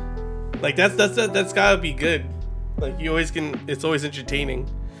 Like that's gotta be good. Like you always can. It's always entertaining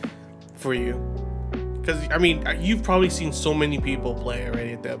for you. Because I mean, you've probably seen so many people play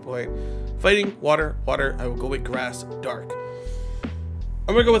already at that point. Fighting, water. I will go with grass, dark.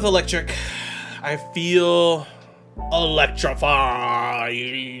 I'm gonna go with electric. I feel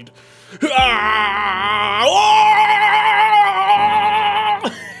electrified.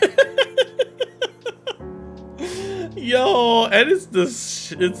 Yo, and it's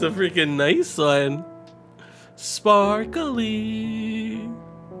a freaking nice one. Sparkly.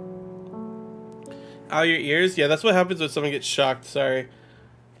 Out your ears? Yeah, that's what happens when someone gets shocked. Sorry.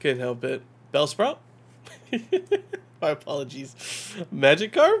 Couldn't help it. Bellsprout? My apologies.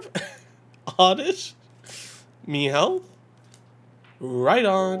 Magikarp? Oddish? Meowth? Right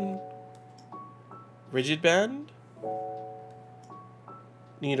on. Rigid Band?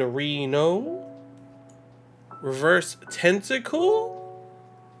 Nidorino? Reverse Tentacle?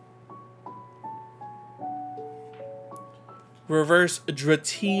 Reverse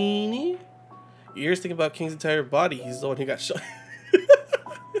Dratini? You're thinking about King's entire body. He's the one who got shot.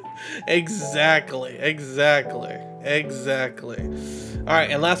 Exactly.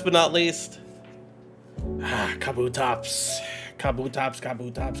 Alright, and last but not least, Kabutops.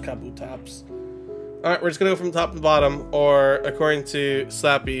 Alright, we're just gonna go from top to bottom, or according to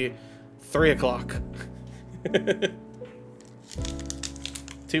Slappy, 3 o'clock.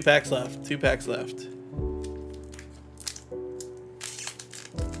 2 packs left.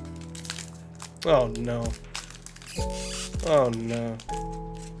 Oh no. Oh no.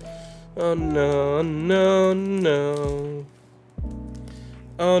 Oh no, no.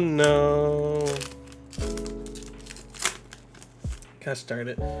 Oh no. Gosh darn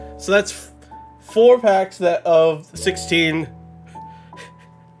it. So that's 4 packs of 16.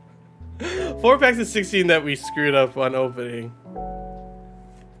 4 packs of 16 that we screwed up on opening.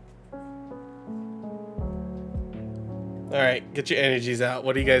 Alright, get your energies out.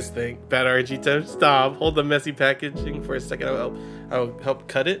 What do you guys think? Bad RNG time? Stop. Hold the messy packaging for a second. I'll help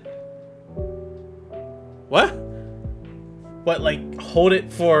cut it. What? What, like, hold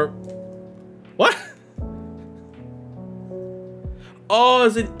it for... What? Oh,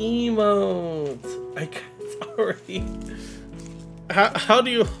 it's an emote. Sorry. How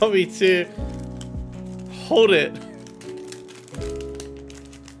do you want me to hold it?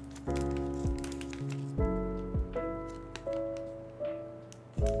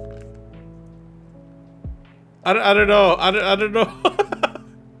 I don't know. I don't know.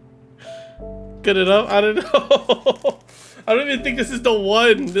 Good enough? I don't know. I don't even think this is the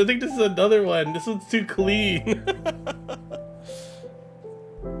one. I think this is another one. This one's too clean.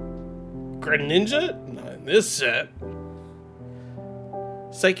 Greninja? Not in this set.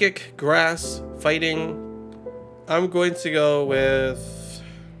 Psychic, grass, fighting. I'm going to go with...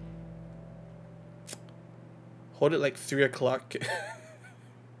 Hold it like 3 o'clock.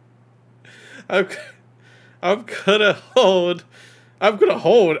 I'm gonna hold.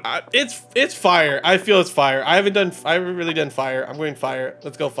 It's fire. I feel it's fire. I haven't really done fire. I'm going fire.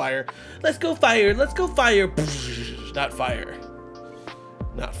 Let's go fire. Let's go fire. Not fire.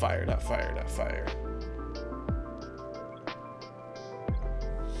 Not fire.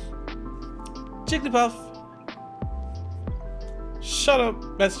 Jigglypuff. Shut up,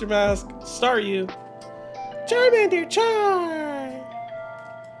 Master Mask. Star you. Charmander, char.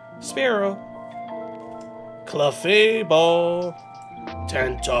 Sparrow. Clefable.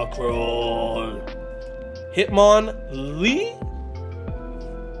 Tentacruel. Hitmonlee.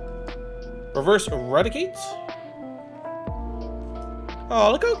 Reverse Eradicate. Oh,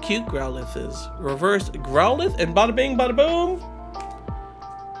 look how cute Growlithe is. Reverse Growlithe and bada bing, bada boom.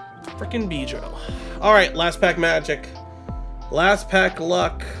 Frickin' Beedrill. Alright, last pack magic. Last pack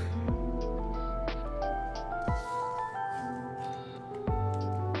luck.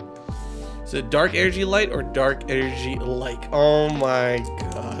 Is it dark energy light or dark energy like? Oh my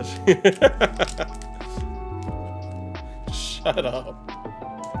gosh. Shut up.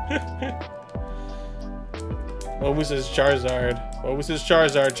 What was his Charizard? What was his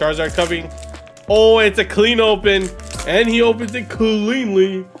Charizard? Charizard coming. Oh, it's a clean open. And he opens it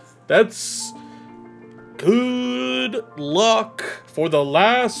cleanly. That's good luck for the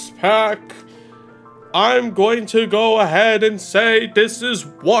last pack. I'm going to go ahead and say this is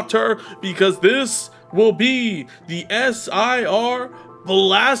water because this will be the SIR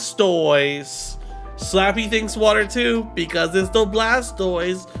Blastoise. Slappy thinks water too because it's the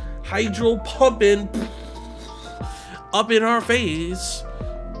Blastoise hydro pumping up in our face.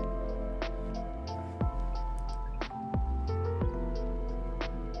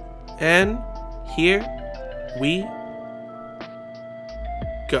 And here we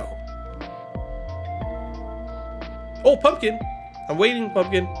go. Oh, Pumpkin. I'm waiting,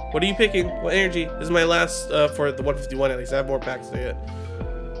 Pumpkin. What are you picking? What energy? This is my last for the 151 at least. I have more packs to get.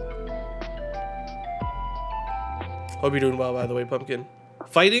 Hope you're doing well, by the way, Pumpkin.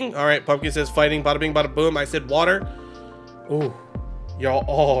 Fighting? Alright, Pumpkin says fighting. Bada bing, bada boom. I said water. Ooh, y'all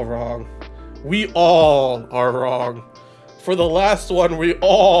all wrong. We all are wrong. For the last one, we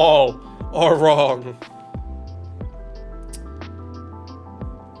all are wrong.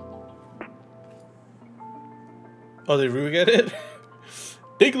 Oh, they re-get it?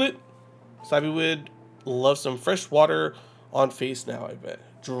 Diglett. Slappy would love some fresh water on face now, I bet.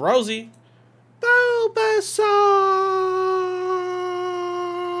 Drowsy. Bulbasaur.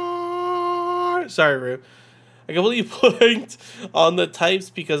 Sorry, Rue. I completely blanked on the types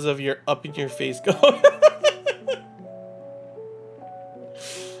because of your up in your face go.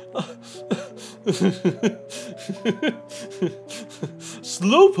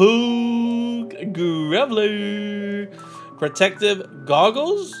 Slowpoke, Graveler, Protective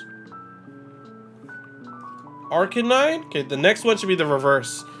Goggles, Arcanine. Okay, the next one should be the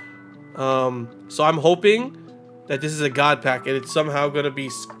reverse. So I'm hoping that this is a God pack and it's somehow gonna be,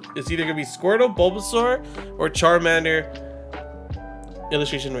 it's either gonna be Squirtle, Bulbasaur, or Charmander.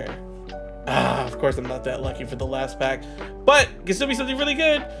 Illustration rare. Ah, of course I'm not that lucky for the last pack, but it can still be something really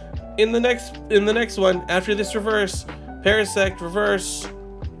good in the next one after this reverse. Parasect, reverse.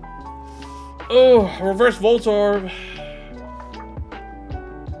 Oh, reverse Voltorb.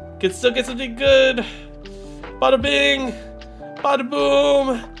 Could still get something good. Bada bing, bada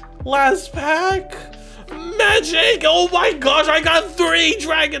boom. Last pack. Magic. Oh my gosh, I got 3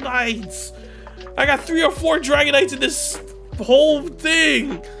 Dragonites. I got 3 or 4 Dragonites in this whole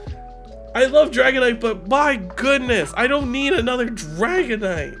thing. I love Dragonite, but my goodness, I don't need another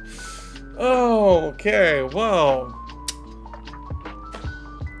Dragonite. Oh, okay, well.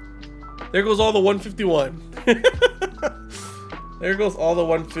 There goes all the 151. There goes all the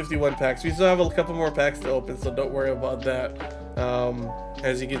 151 packs. We still have a couple more packs to open, so don't worry about that.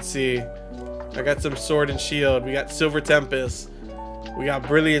 As you can see, I got some Sword and Shield. We got Silver Tempest. We got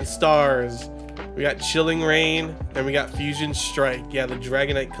Brilliant Stars. We got Chilling Rain, and we got Fusion Strike. Yeah, the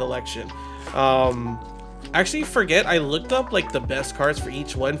Dragonite collection. Actually, forget I looked up like the best cards for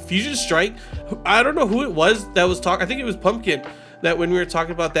each one. Fusion Strike. I don't know who it was that was talking. I think it was Pumpkin. That when we were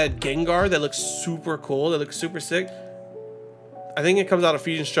talking about that Gengar that looks super cool, that looks super sick. I think it comes out of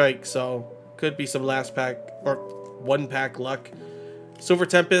Fusion Strike, so could be some last pack or 1 pack luck. Silver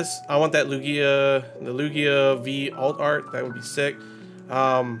Tempest. I want that Lugia, the Lugia V alt art. That would be sick.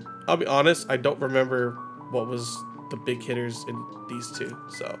 I'll be honest, I don't remember what was the big hitters in these two,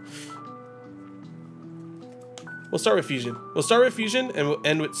 so we'll start with Fusion. We'll start with Fusion and we'll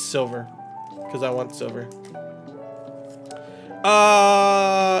end with Silver because I want Silver.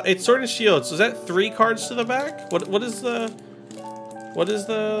 It's Sword and Shield. So is that 3 cards to the back? What is the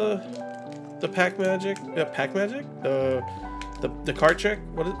pack magic? Pack magic? The card trick?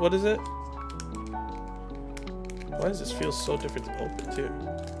 What is it? Why does this feel so different to open too?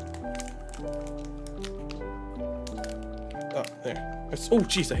 Oh, there. Oh,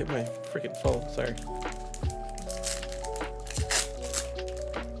 jeez, I hit my freaking phone. Sorry.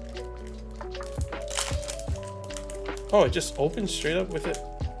 Oh, it just opens straight up with it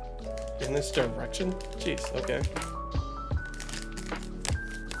in this direction? Jeez, okay.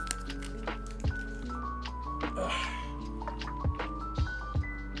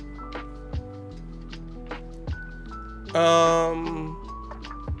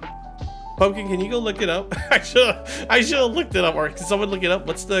 Pumpkin, can you go look it up? I should have looked it up, or can someone look it up?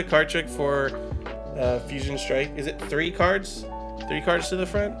 What's the card trick for Fusion Strike? Is it 3 cards? 3 cards to the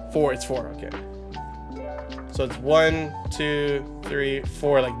front? 4, it's 4, okay. So it's 1, 2, 3,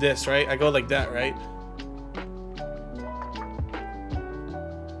 4, like this, right? I go like that, right?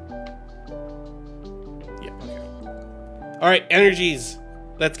 Yeah, okay. Alright, energies.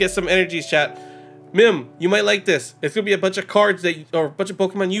 Let's get some energies, chat. Mim, you might like this. It's gonna be a bunch of cards that, or a bunch of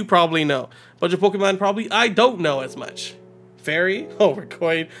Pokemon you probably know. A bunch of Pokemon probably I don't know as much. Fairy? Oh, we're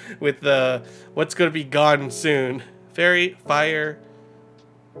going with the what's gonna be gone soon. Fairy, fire,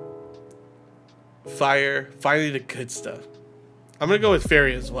 fire. Finally, the good stuff. I'm gonna go with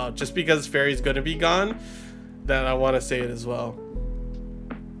fairy as well, just because fairy's gonna be gone. That I want to say it as well.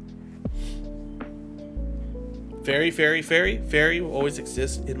 Fairy, fairy, fairy, fairy will always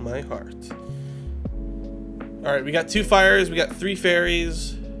exist in my heart. All right, we got 2 fires, we got 3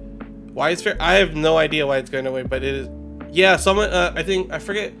 fairies. Why is fairy? I have no idea why it's going away, but it is. Yeah, someone. I think I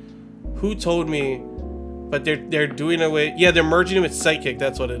forget who told me, but they're doing away. Yeah, they're merging it with psychic.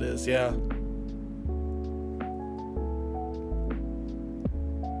 That's what it is. Yeah.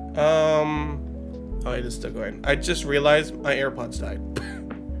 Oh, it is still going. I just realized my AirPods died.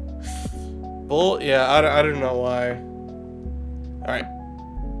 Bull. Yeah, I don't know why. All right.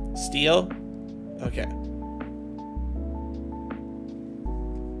 Steel. Okay.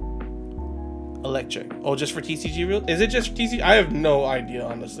 Electric. Oh, just for TCG real? Is it just for TCG? I have no idea,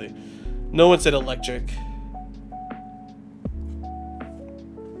 honestly. No one said electric.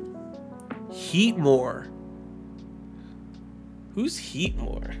 Heatmore. Who's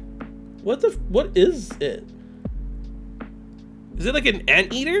Heatmore? What is it? Is it like an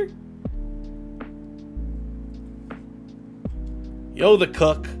anteater? Yo, the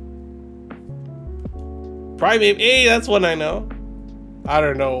cook. Primate. Hey, that's one I know. I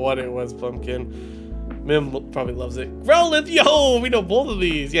don't know what it was, Pumpkin. Mim probably loves it. Growlithe, yo! We know both of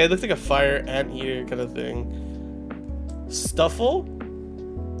these. Yeah, it looks like a fire anteater kind of thing. Stuffle?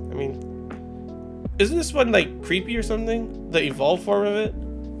 I mean, isn't this one like creepy or something? The evolved form of it?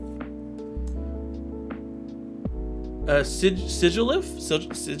 Sigilift?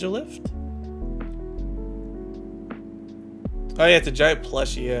 Sigilift? Oh yeah, it's a giant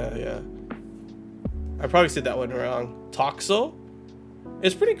plushie. Yeah. I probably said that one wrong. Toxel?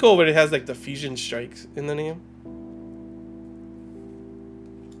 It's pretty cool when it has like the fusion strikes in the name.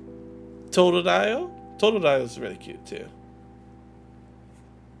 Totodile? Totodile is really cute too.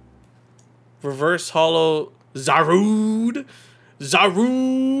 Reverse Hollow Zarude.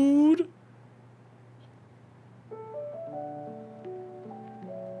 Zarude.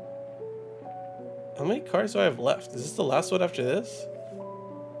 How many cards do I have left? Is this the last one after this?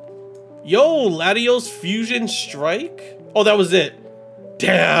 Yo, Latios Fusion Strike? Oh, that was it.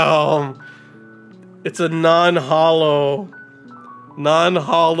 Damn. It's a non-hollow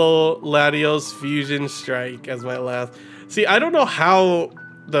Latios Fusion Strike as my last. See, I don't know how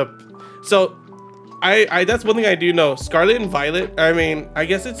the... So, I that's one thing I do know. Scarlet and Violet, I mean, I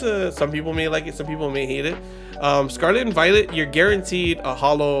guess it's a... Some people may like it, some people may hate it. Scarlet and Violet, you're guaranteed a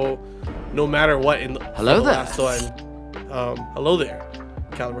hollow no matter what in the, hello there. Last one. Hello there,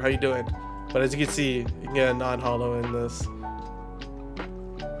 Caliber, how you doing? But as you can see, you can get a non-hollow in this.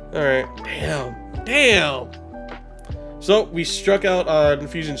 Alright. Damn. So, we struck out on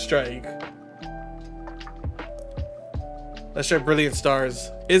Fusion Strike. Let's try Brilliant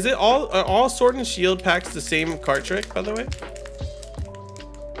Stars. Is it all Sword and Shield packs the same card trick, by the way?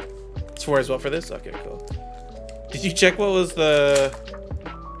 It's 4 as well for this? Okay, cool. Did you check what was the...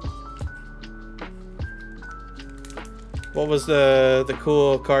 What was the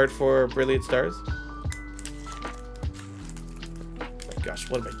cool card for Brilliant Stars? Oh gosh,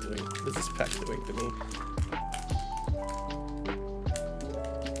 what am I doing? What is this pack doing to me?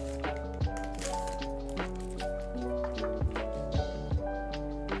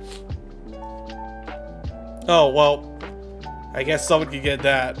 Oh, well, I guess someone could get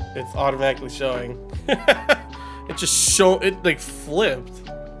that. It's automatically showing. It just it like flipped.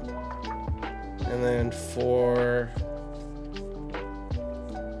 And then for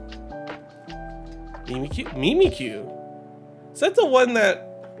Mimikyu. Is that the one that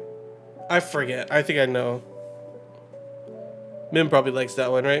I forget? I think I know. Mim probably likes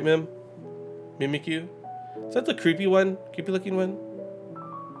that one, right, Mim? Mimikyu. Is that the creepy one? Creepy looking one?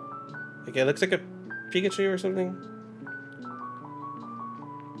 Okay, it looks like a Pikachu or something.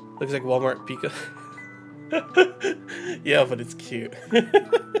 Looks like Walmart Pika. Yeah, but it's cute.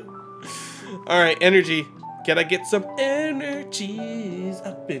 Alright, energy. Can I get some energies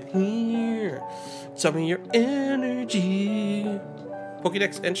up in here? Tell me your energy.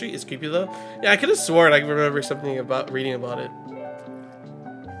 Pokédex entry is creepy though. Yeah, I could have sworn I remember something about reading about it.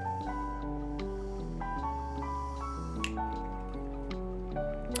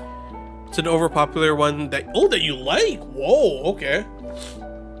 It's an overpopular one that that you like. Whoa, okay.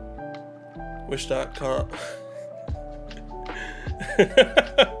 Wish.com.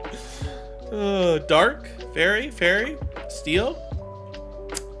 Dark, fairy, steel.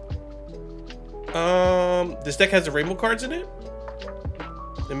 This deck has the rainbow cards in it.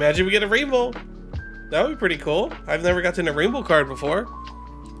 Imagine we get a rainbow. That would be pretty cool. I've never gotten a rainbow card before.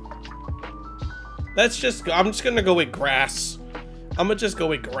 I'm just gonna go with grass. I'm gonna just go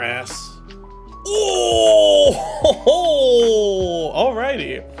with grass. Oh,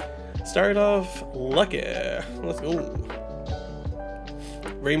 alrighty. Start off lucky. Let's go.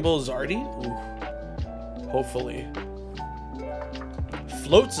 Rainbow Zardy. Ooh. Hopefully.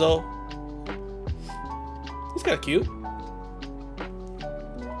 Floatzel. He's kind of cute.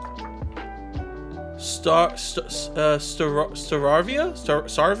 Starvia?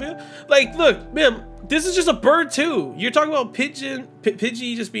 Like, look, man, this is just a bird too. You're talking about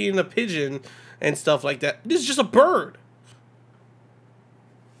Pidgey just being a pigeon and stuff like that. This is just a bird.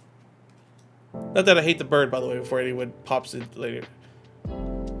 Not that I hate the bird, by the way, before anyone pops it later.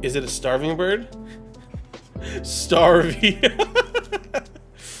 Is it a starving bird? Starvia.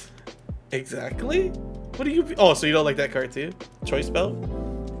 Exactly. What do you? Oh, so you don't like that card too? Choice spell.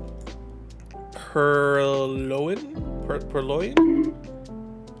 Purloin?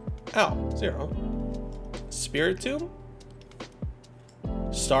 Ow, 0. Spiritomb?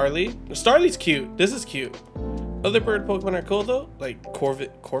 Starly? Starly's cute. This is cute. Other bird Pokemon are cool though? Like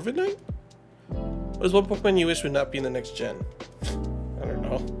Corviknight? What is one Pokemon you wish would not be in the next gen? I don't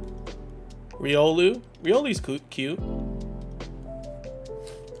know. Riolu? Riolu's cute.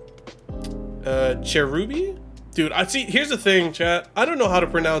 Cherubi? Dude, here's the thing, chat. I don't know how to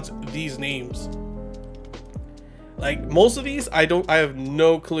pronounce these names. Like, most of these, I have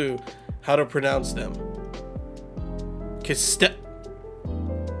no clue how to pronounce them. I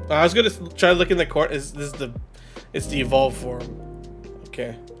was gonna try to look in the court. It's the evolved form.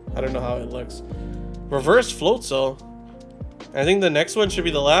 Okay. I don't know how it looks. Reverse Floatzel. I think the next one should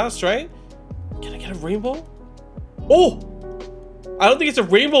be the last, right? Can I get a rainbow? Oh! I don't think it's a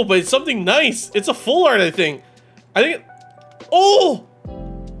rainbow, but it's something nice. It's a full art, I think. Oh!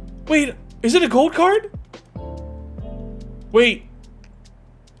 Wait, is it a gold card? Wait.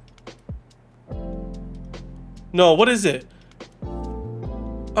 No, what is it?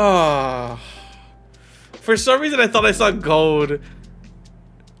 For some reason I thought I saw gold.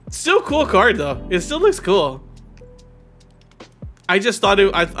 Still a cool card though. It still looks cool. I just thought I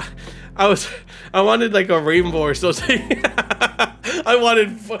wanted like a rainbow or something. I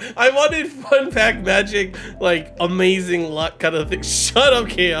wanted fun pack magic, like amazing luck kind of thing. Shut up,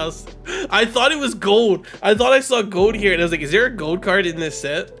 Chaos. I thought it was gold. I thought I saw gold here, and I was like, is there a gold card in this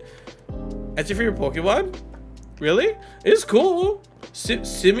set? That's your favorite Pokemon? Really? It's cool.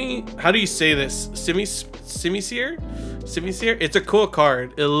 How do you say this? Simisear? It's a cool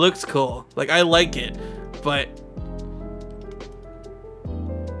card. It looks cool. Like, I like it, but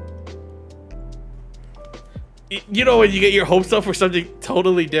you know when you get your hopes up for something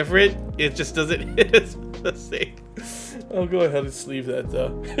totally different, it just doesn't hit the same. I'll go ahead and sleeve that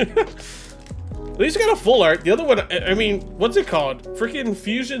though. At least I got a full art. The other one, I mean, what's it called? Freaking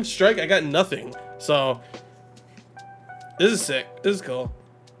Fusion Strike. I got nothing. So this is sick. This is cool.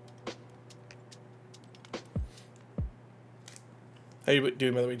 How you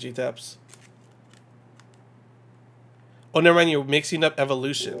doing, by the way, G-Taps? Oh, never mind. You're mixing up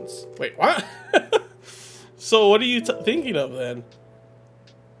evolutions. Wait, what? So what are you thinking of then?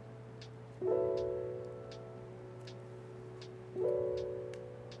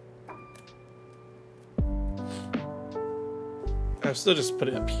 I'll still just put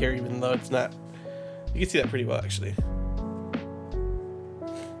it up here, even though it's not. You can see that pretty well, actually.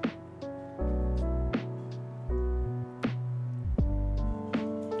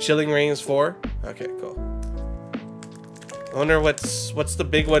 Chilling Rain is 4. Okay, cool. I wonder what's the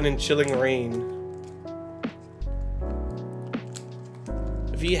big one in Chilling Rain.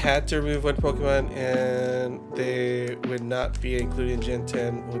 If you had to remove one Pokemon and they would not be included in Gen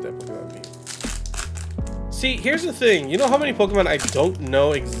 10, what would that Pokemon be? See, here's the thing. You know how many Pokemon I don't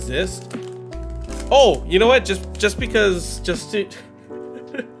know exist? Oh, you know what? Just to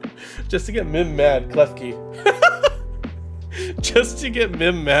get Mim mad, Klefki. Just to get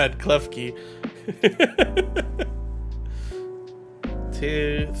Mim mad, Klefki.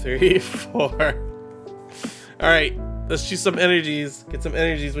 2, 3, 4. All right, let's choose some energies. Get some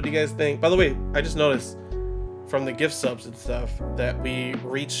energies. What do you guys think? By the way, I just noticed from the gift subs and stuff that we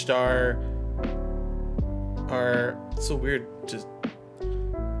reached our it's so weird. Just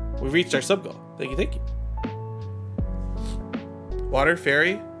we reached our sub goal. Thank you, thank you. Water,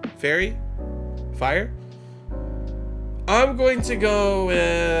 fairy, fire. I'm going to go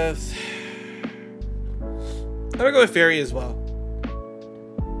with fairy as well.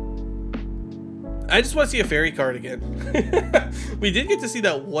 I just want to see a fairy card again. We did get to see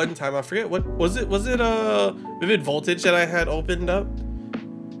that one time. I forget what was it. Was it Vivid Voltage that I had opened up?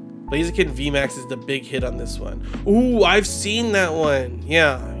 Blaziken VMAX is the big hit on this one. Ooh, I've seen that one.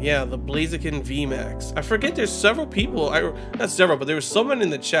 Yeah, the Blaziken VMAX. I forget. There's several people. Not several, but there was someone in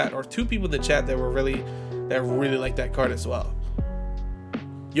the chat, or 2 people in the chat that really like that card as well.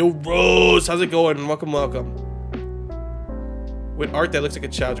 Yo, Rose, how's it going? Welcome, welcome. With art that looks like a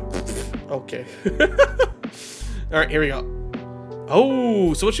child. Okay. All right, here we go.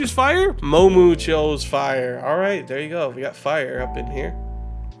 Oh, so what choose fire? Momu chose fire. All right, there you go. We got fire up in here.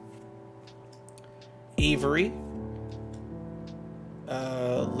 Avery.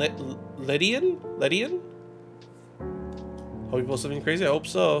 Lydian? Hope you pull something crazy. I hope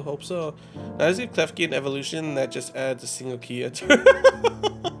so. Now let's give Klefki an evolution that just adds a single key.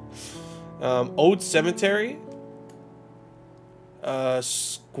 Ode Cemetery.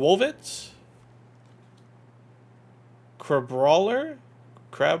 Squovit. Crab Brawler.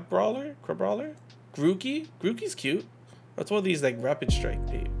 Grookey's cute. That's one of these like rapid strike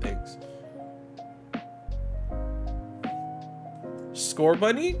things. Score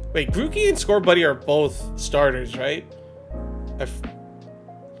Bunny? Wait, Grookey and Score Bunny are both starters, right?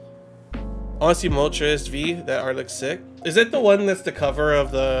 Honestly, Moltres V, that art looks sick. Is it the one that's the cover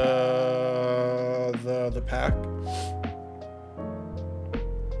of the pack?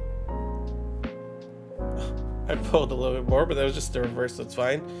 I pulled a little bit more, but that was just the reverse, so it's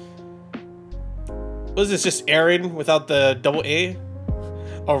fine. Was this just Aaron without the double A?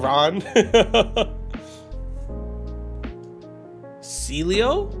 Aran?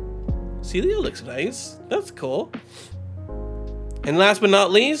 Celio looks nice. That's cool. And last but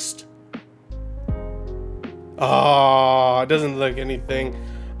not least, oh, it doesn't look anything.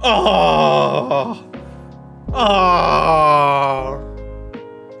 Oh,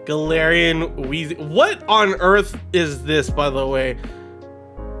 Galarian Weezing. What on earth is this, by the way?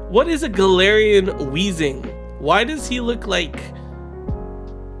 What is a Galarian Weezing? Why does he look like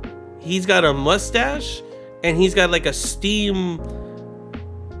he's got a mustache and he's got like a steam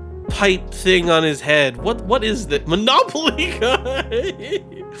pipe thing on his head? What is that? Monopoly guy.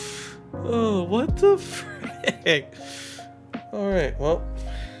 Oh, what the frick? All right, well,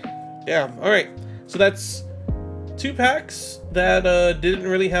 yeah. All right, so that's 2 packs that didn't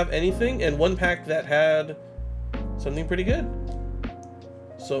really have anything, and 1 pack that had something pretty good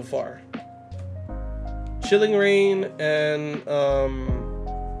so far. Chilling Rain and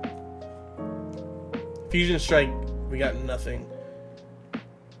Fusion Strike, we got nothing.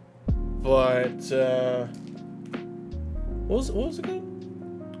 But what was it called?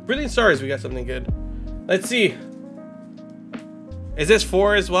 Brilliant Stars, we got something good. Let's see. Is this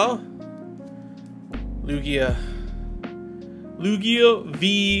 4 as well? Lugia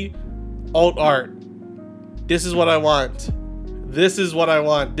V alt art. This is what I want. This is what I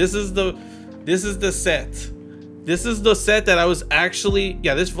want. This is the set. This is the set that I was actually,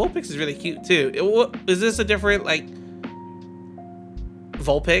 yeah, this Vulpix is really cute too. Is this a different like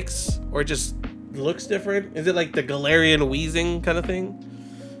Vulpix, or just looks different? Is it like the Galarian Weezing kind of thing?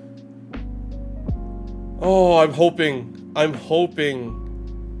 Oh, I'm hoping.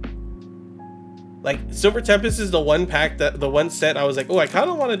 Like Silver Tempest is the one pack, that the one set I was like, oh, I kind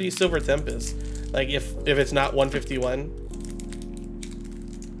of want to do Silver Tempest. Like if it's not 151.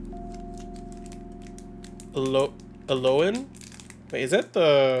 Alolan? Wait, is that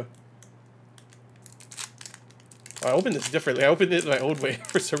the... Oh, I opened this differently. I opened it my old way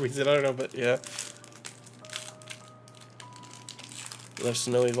for some reason. I don't know, but yeah. Left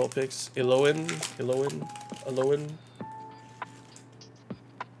Snowy Vulpix. Alolan.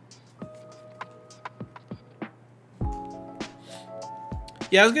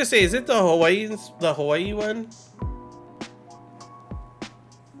 Yeah, I was gonna say, is it the Hawaii one?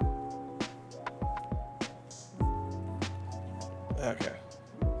 Okay.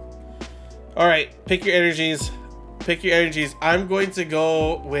 All right, pick your energies. I'm going to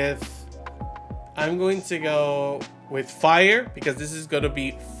go with fire, because this is gonna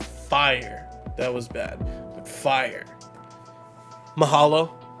be fire. That was bad, but fire.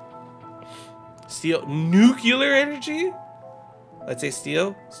 Mahalo. Steel. Nuclear energy? Let's say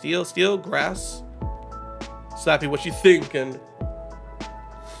steel. Steel, steel, grass. Slappy, what you thinking?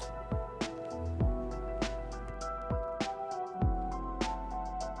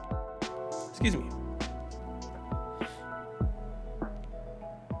 Excuse me.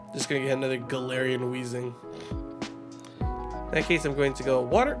 Just gonna get another Galarian wheezing. In that case, I'm going to go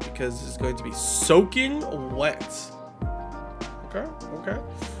water because it's going to be soaking wet. Okay, okay.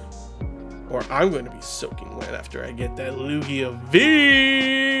 Or I'm going to be soaking wet after I get that Lugia V.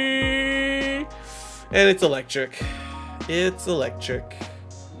 And it's electric. It's electric.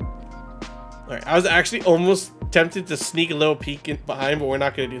 Alright, I was actually almost tempted to sneak a little peek in behind, but we're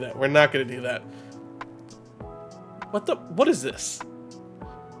not going to do that. We're not going to do that. What is this?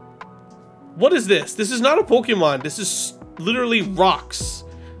 What is this? This is not a Pokemon. This is literally rocks.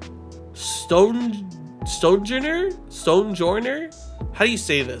 Stonejourner? How do you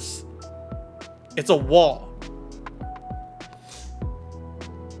say this? It's a wall.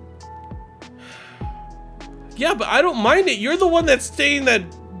 Yeah, but I don't mind it. You're the one that's saying that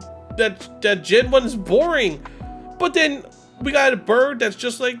Gen 1's boring. But then we got a bird that's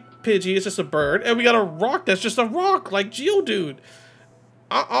just like Pidgey, it's just a bird, and we got a rock that's just a rock, like Geodude.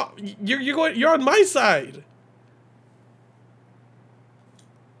 You're on my side.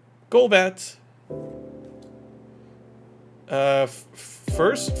 Golbat.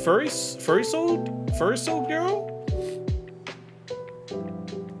 Furry soul girl?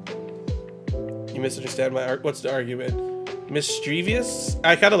 You misunderstand my what's the argument? Mischievous?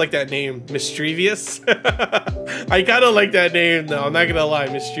 I kind of like that name. Mischievous? I kind of like that name though, I'm not gonna lie.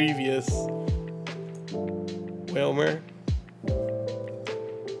 Mischievous. Wilmer.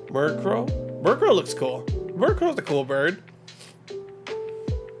 Murkrow? Murkrow looks cool. Murkrow's a cool bird.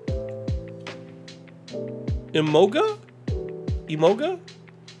 Emoga? Emoga?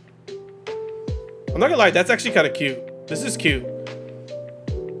 I'm not gonna lie, that's actually kind of cute. This is cute.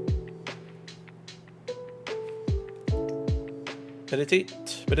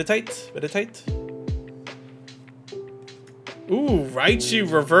 Meditate, meditate, meditate. Ooh,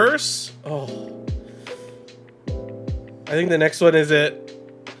 Raichu reverse. Oh. I think the next one is it.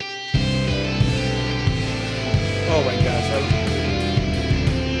 Oh my gosh.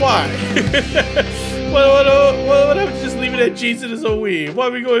 Why? What I'm just leaving it at Jason as a Wii? Why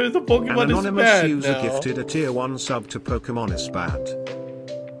are we going with the Pokemon An is anonymous bad user now? gifted a tier 1 sub to Pokemon is bad.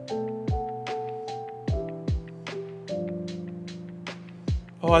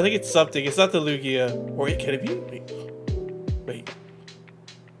 Oh, I think it's something. It's not the Lugia. Or can it be? Wait. Wait.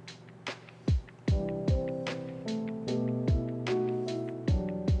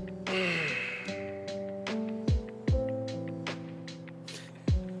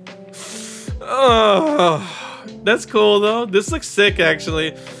 Oh, that's cool though. This looks sick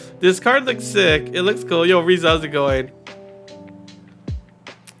actually. This card looks sick. It looks cool. Yo, Reese, how's it going?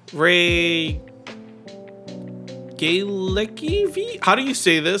 Ray Galecki V? How do you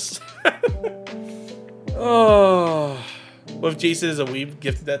say this? Oh, what if Jason is a weeb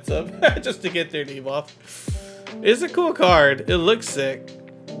gifted that sub just to get their name off? It's a cool card. It looks sick.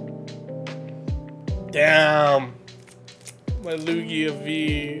 Damn, my Lugia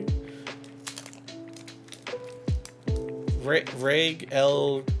V. Reg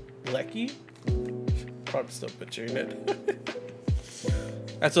L Lecky? Probably still butchering it.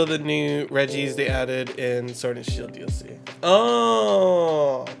 That's all the new Reggies they added in Sword and Shield DLC.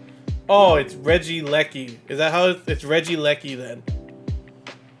 Oh! Oh, it's Reggie Lecky. Is that how it's Reggie Lecky then?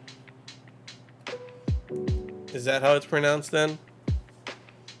 Is that how it's pronounced then?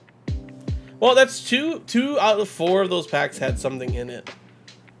 Well, that's two out of 4 of those packs had something in it.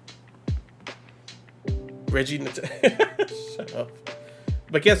 Reggie Shut up.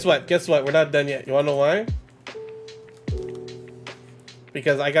 But guess what? Guess what? We're not done yet. You wanna know why?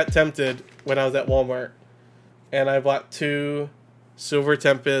 Because I got tempted when I was at Walmart and I bought 2 Silver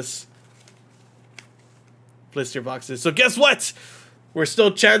Tempest blister boxes. So guess what? We're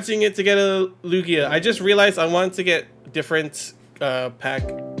still chancing it to get a Lugia. I just realized I wanted to get different pack,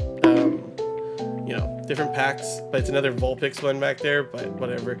 you know, different packs, but it's another Vulpix one back there, but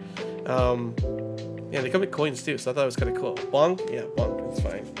whatever. Yeah, they come with coins too, so I thought it was kind of cool. Bonk? Yeah, bonk. It's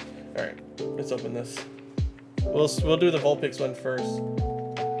fine. All right, let's open this. We'll do the Vulpix one first.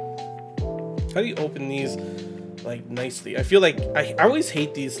 How do you open these like nicely? I feel like I always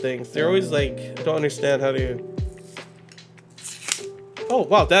hate these things. They're always like, I don't understand how to. Oh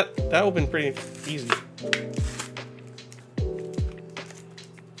wow, that opened pretty easy.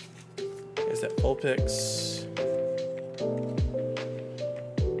 There's that Vulpix.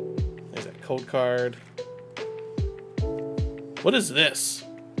 There's that code card. What is this?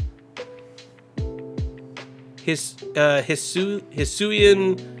 Hisuian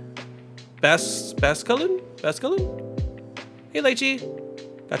Basculin? Hey, Lychee.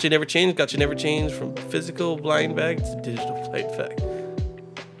 Got you never changed from physical blind bag to digital plate bag.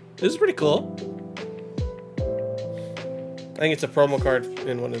 This is pretty cool. I think it's a promo card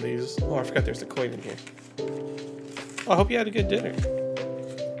in one of these. Oh, I forgot there's a coin in here. Oh, I hope you had a good dinner.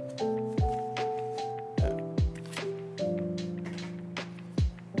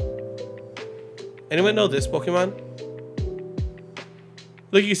 Anyone know this Pokemon?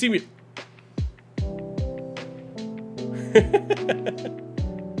 Look, you see me.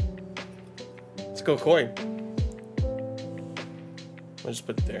 Let's go coin. I'll just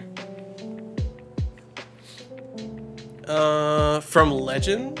put it there. From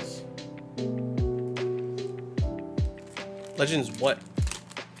Legends? Legends what?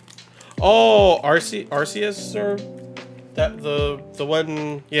 Oh, Arceus or that the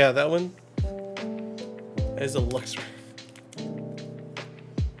one, yeah, that one. As it looks.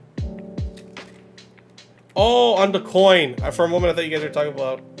 Oh, on the coin. For a moment I thought you guys were talking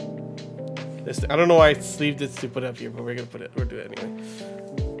about this. I don't know why I sleeved this to put up here, but we're gonna put it. We'll do it anyway.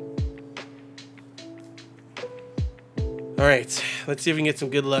 All right, let's see if we can get some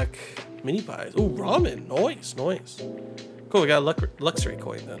good luck. Mini pies. Ooh, ramen. Nice, nice. Cool. We got a Luxury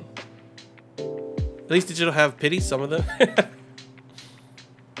coin then. At least digital have pity. Some of them.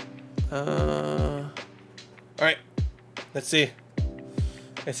 All right. Let's see.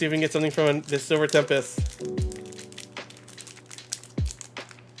 Let's see if we can get something from this Silver Tempest.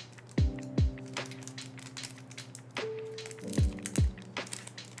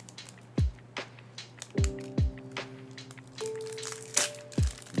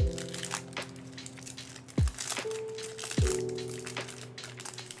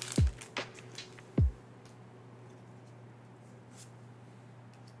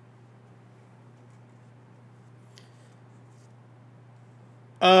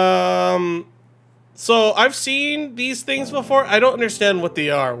 So I've seen these things before. I don't understand what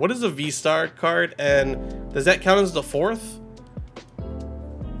they are. What is a V-Star card, and does that count as the fourth?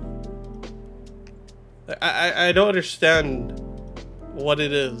 I don't understand what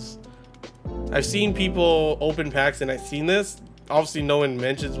it is. I've seen people open packs and I've seen this. Obviously no one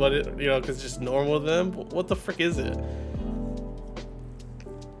mentions what it, you know, because it's just normal to them. But what the frick is it?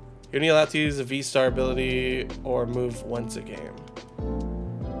 You're only allowed to use a V-Star ability or move once a game.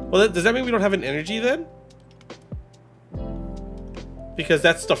 Well, does that mean we don't have an energy then? Because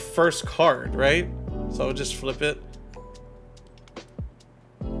that's the first card, right? So I'll just flip it.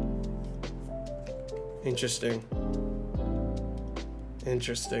 Interesting.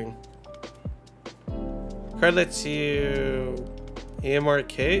 Interesting. Card lets you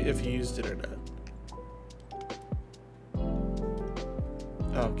AMRK if you used it or not.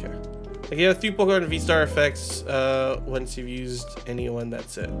 Okay. Like you have 3 Pokemon V-Star effects once you've used anyone,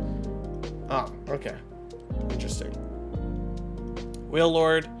 that's it. Ah, okay. Interesting. Whale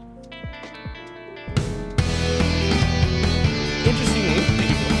Lord. Interesting move. Thank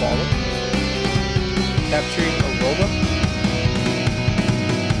you for the follow. Capturing Aroma.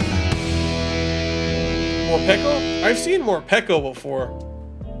 Morpeko? I've seen Morpeko before.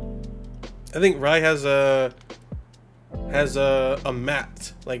 I think Rai has a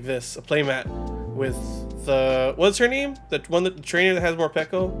mat like this, a play mat with the, what's her name? The one that the trainer that has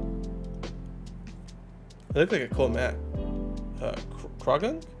Morpeko. It looked like a cool mat.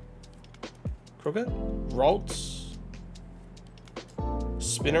 Krogan? Ralts?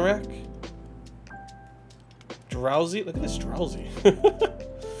 Spinarak? Drowsy? Look at this Drowsy.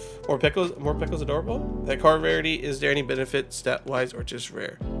 Morpeko's adorable. That card rarity, is there any benefit stat-wise or just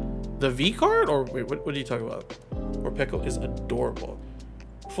rare? The V card? Or wait, what are you talking about? Morpeko is adorable.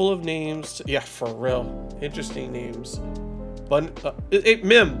 Full of names. Yeah, for real. Interesting names.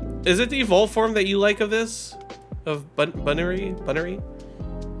 Mim, is it the evolved form that you like of this? Of Bunnery?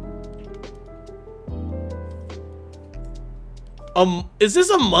 Is this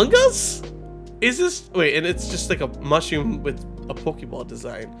Among Us? Is this, wait, and it's just like a mushroom with a Pokeball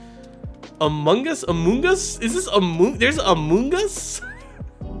design. Among Us? Is this there's Among Us?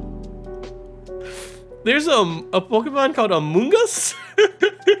 There's a Pokemon called Among Us?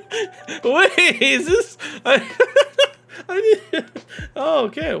 Wait, is this? Oh,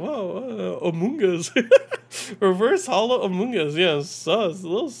 okay, wow, Among Us. Reverse Hollow Among Us, yeah, sus, a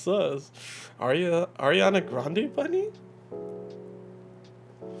little sus. Ariana Grande Bunny?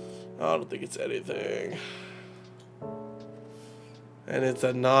 I don't think it's anything. And it's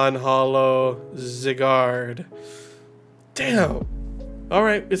a non-hollow Zygarde. Damn.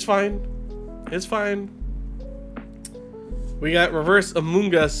 Alright, it's fine. It's fine. We got reverse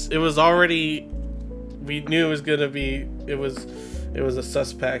Among Us. It was already, we knew it was gonna be, it was a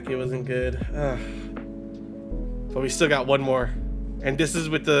sus pack. It wasn't good. But we still got one more. And this is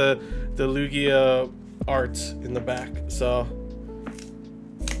with the Lugia art in the back. So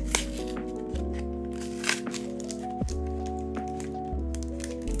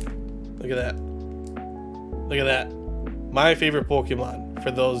look at that. Look at that. My favorite Pokemon, for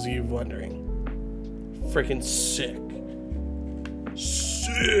those of you wondering. Freaking sick.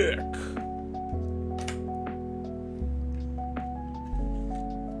 Sick.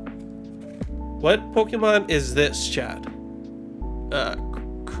 What Pokemon is this, Chad?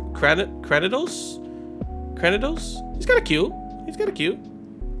 Cranidos? Cranidos? He's got a Q. He's got a Q.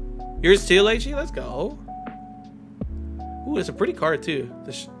 Yours too, Leichy? Let's go. Ooh, it's a pretty card too.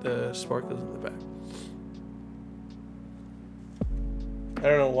 The sparkles in the back. I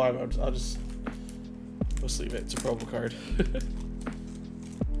don't know why, but I'll just leave it. It's a promo card.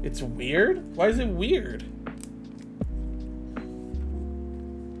 It's weird? Why is it weird?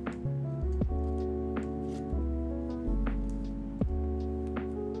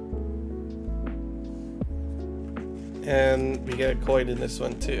 And we get a coin in this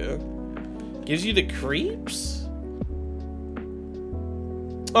one too. Gives you the creeps?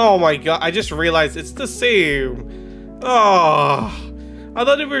 Oh my god, I just realized it's the same. Oh, I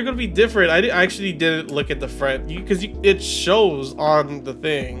thought they were gonna be different. I actually didn't look at the front because it shows on the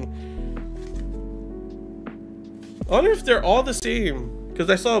thing. I wonder if they're all the same because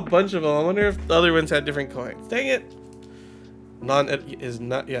I saw a bunch of them. I wonder if the other ones had different coins. Dang it. Non is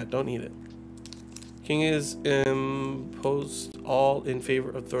not, yeah, don't need it. King is imposed all in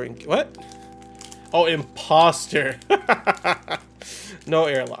favor of throwing. What? Oh, imposter. No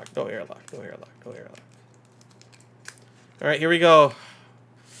airlock, no airlock, no airlock, no airlock. All right, here we go.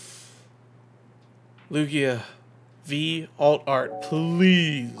 Lugia V alt art,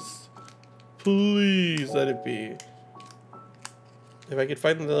 please. Please let it be. If I could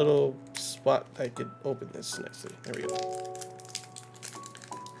find the little spot, I could open this nicely. There we go.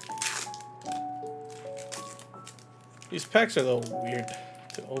 These packs are a little weird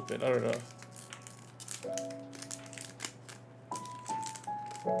to open. I don't know.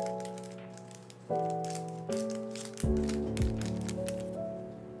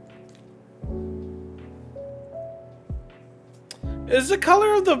 Is the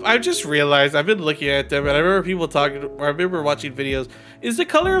color of the... I just realized I've been looking at them and I remember people talking, or I remember watching videos. Is the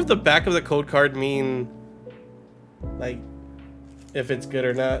color of the back of the code card mean like if it's good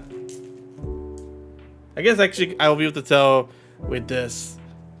or not? I guess actually I'll be able to tell with this.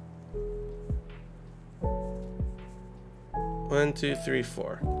 1, 2, 3,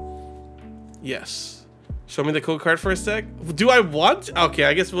 4. Yes. Show me the code card for a sec. Do I want? Okay,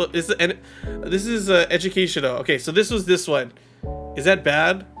 I guess this is educational. Okay, so this was this one. Is that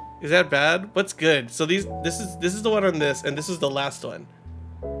bad? Is that bad? What's good? So this is the one on this, and this is the last one.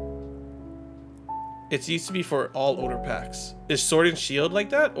 It used to be for all older packs. Is Sword and Shield like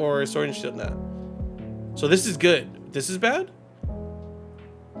that, or is Sword and Shield not? So this is good. This is bad?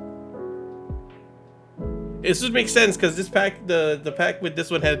 This would make sense because this pack, the pack with this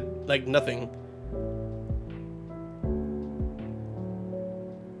one had like nothing.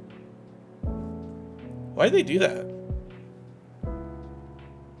 Why did they do that?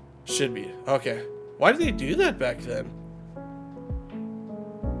 Should be. Okay. Why did they do that back then?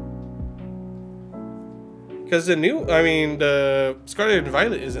 Because the Scarlet and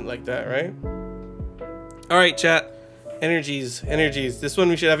Violet isn't like that, right? All right, chat. Energies. This one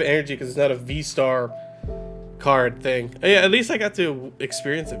we should have an energy because it's not a V-Star card thing. Yeah, at least I got to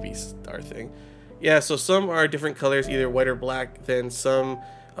experience a V-Star thing. Yeah, so some are different colors, either white or black. Then some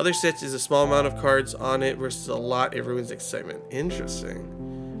other sets is a small amount of cards on it versus a lot. Everyone's excitement. Interesting.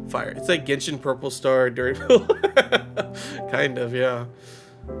 Fire. It's like Genshin Purple Star Durable. Kind of, yeah.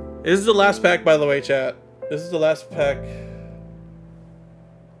 This is the last pack, by the way, chat. This is the last pack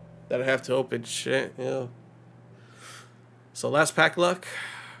that I have to open. Shit, yeah. So last pack luck.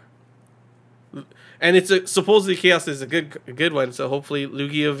 And it's supposedly Chaos is a good one, so hopefully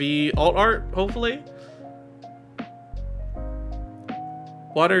Lugia V alt art, hopefully.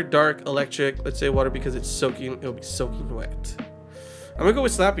 Water, dark, electric. Let's say water because it'll be soaking wet. I'm gonna go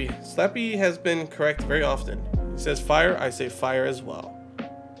with Slappy. Slappy has been correct very often. He says fire, I say fire as well.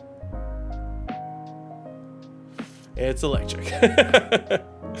 It's electric.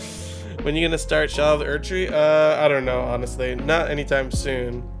 When you gonna start Shadow of the Erdtree? I don't know, honestly. Not anytime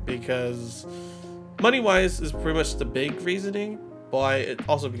soon, because money-wise is pretty much the big reasoning. But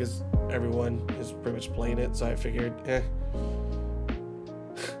also because everyone is pretty much playing it, so I figured, eh.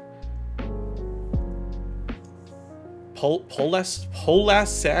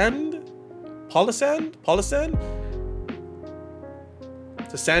 Polisand?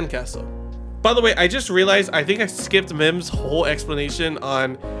 It's a sandcastle. By the way, I just realized I think I skipped Mim's whole explanation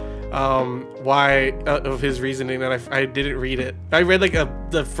on why of his reasoning, and I didn't read it. I read like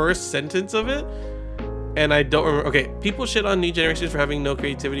the first sentence of it, and I don't remember. Okay, people shit on new generations for having no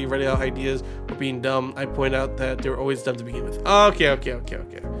creativity, writing out ideas, or being dumb. I point out that they were always dumb to begin with. Okay.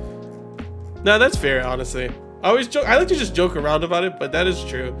 No, that's fair, honestly. I always joke. I like to just joke around about it, but that is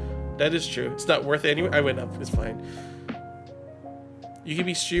true. That is true. It's not worth it anyway. I went up. It's fine. You can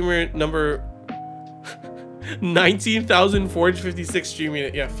be streamer number 19,456 streaming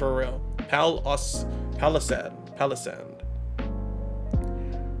it. Yeah, for real. Palisand.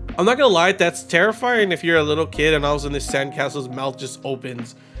 I'm not gonna lie, that's terrifying if you're a little kid and all of a sudden this sandcastle's mouth just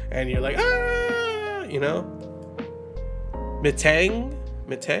opens and you're like, ah, you know? Metang?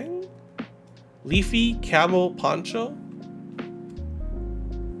 Leafy camel poncho?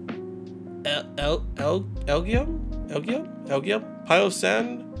 Elgium? Pile of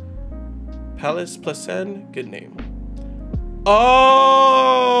sand? Palace Placend? Good name.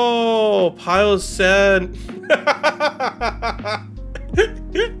 Oh, pile of sand.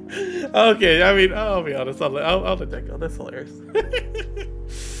 Okay, I mean, I'll be honest. I'll let that go. That's hilarious.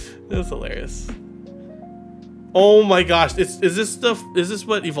 That's hilarious. Oh my gosh! Is this stuff? Is this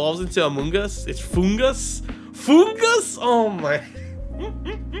what evolves into Among Us? It's fungus. Fungus? Oh my!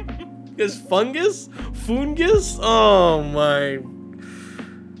 It's fungus. Fungus? Oh my!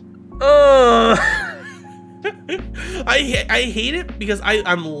 I hate it because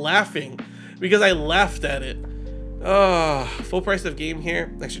I'm laughing because I laughed at it. Full price of game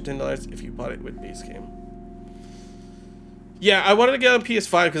here, extra $10 if you bought it with base game. Yeah, I wanted to get on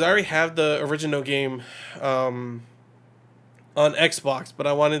PS5 because I already have the original game on Xbox, but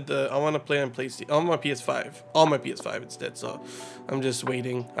I want to play on PlayStation, on my PS5 instead. So I'm just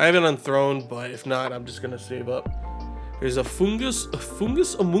waiting. I have it on Throne, but if not, I'm just gonna save up. There's a fungus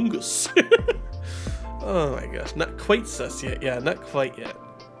Among Us. Oh my gosh, not quite sus yet. Yeah, not quite yet.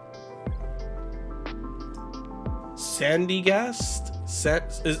 Sandy Gast?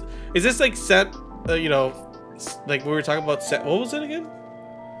 Is this like set? You know, like we were talking about. What was it again?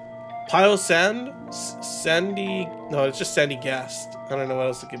 Pile sand? Sandy? No, it's just Sandy Gast. I don't know what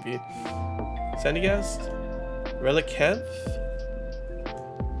else it could be. Sandy Gast? Relic Heath?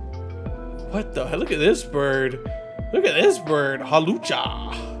 What the hell? Look at this bird. Look at this bird.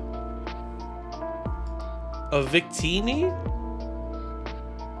 Halucha. A Victini?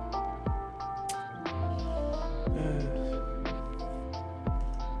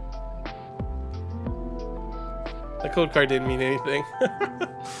 The code card didn't mean anything.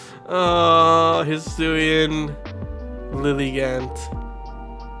 Hisuian Lilligant.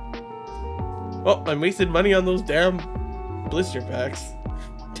 Oh, I wasted money on those damn blister packs.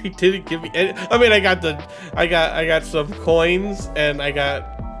 They didn't give me any. I mean, I got some coins and I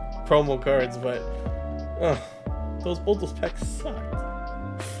got promo cards, but both those packs sucked.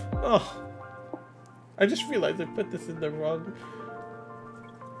 Oh, I just realized I put this in the wrong.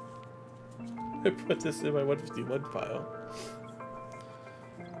 I put this in my 151 pile.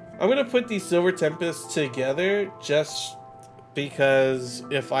 I'm gonna put these Silver Tempests together just because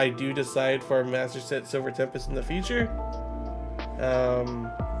if I do decide for a Master Set Silver Tempest in the future,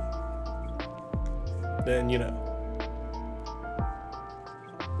 then you know.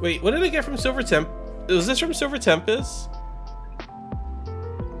 Wait, what did I get from Silver Was this from Silver Tempest?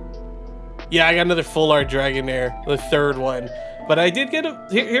 Yeah, I got another full art Dragonair, the third one. But I did get a.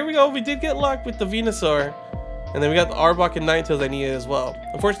 Here we go. We did get luck with the Venusaur. And then we got the Arbok and Ninetales I needed as well.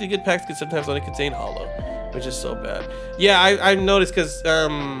 Unfortunately, good packs can sometimes only contain holo, which is so bad. Yeah, I noticed because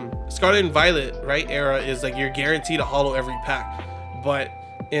Scarlet and Violet, right, era is like you're guaranteed a holo every pack. But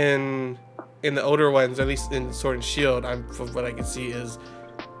in the older ones, at least in Sword and Shield, from what I can see, is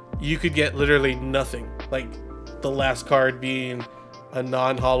you could get literally nothing. Like the last card being a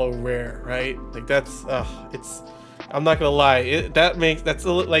non-holo rare, right? Like that's it's. I'm not gonna lie, that's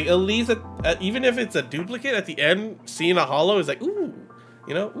like at least even if it's a duplicate at the end, seeing a holo is like ooh,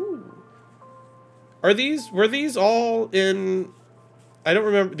 you know, ooh. Were these all in? I don't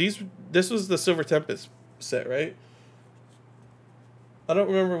remember these. This was the Silver Tempest set, right? I don't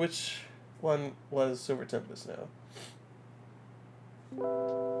remember which one was Silver Tempest now.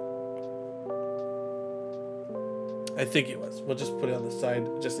 I think it was. We'll just put it on the side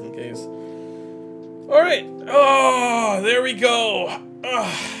just in case. Alright, oh, there we go.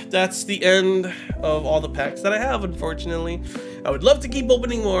 That's the end of all the packs that I have, unfortunately. I would love to keep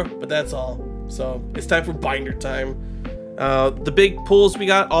opening more, but that's all. So, it's time for binder time. The big pulls we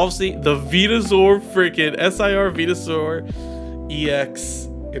got, obviously, the Venusaur, freaking SIR Venusaur EX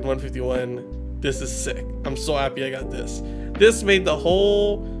in 151. This is sick. I'm so happy I got this. This made the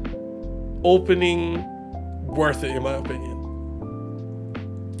whole opening worth it, in my opinion.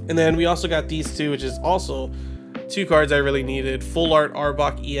 And then we also got these two, which is also two cards I really needed. Full Art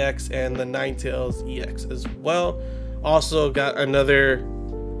Arbok EX and the Ninetales EX as well. Also got another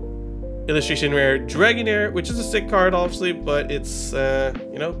illustration rare Dragonair, which is a sick card, obviously, but it's,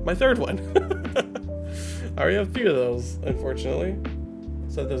 you know, my third one. I already have 3 of those, unfortunately,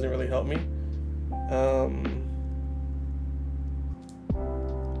 so that doesn't really help me.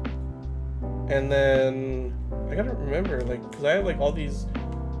 And then I gotta remember, like, because I have like all these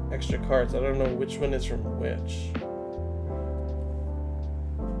extra cards, I don't know which one is from which.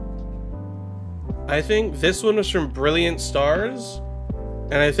 I think this one was from Brilliant Stars,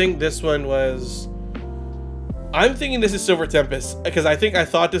 and I think this one was, I'm thinking this is Silver Tempest, because I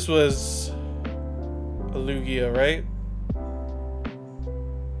thought this was a Lugia, right?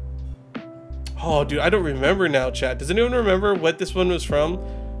 Oh, dude, I don't remember now, chat. Does anyone remember what this one was from?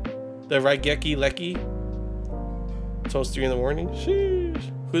 The Raigeki Leki? It's almost 3 in the morning.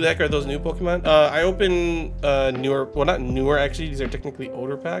 Sheesh. Who the heck are those new Pokemon? I opened newer, well, not newer actually, these are technically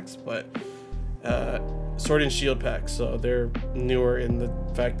older packs, but Sword and Shield packs, so they're newer in the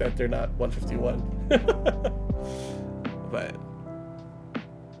fact that they're not 151. But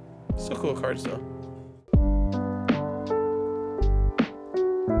still cool cards though.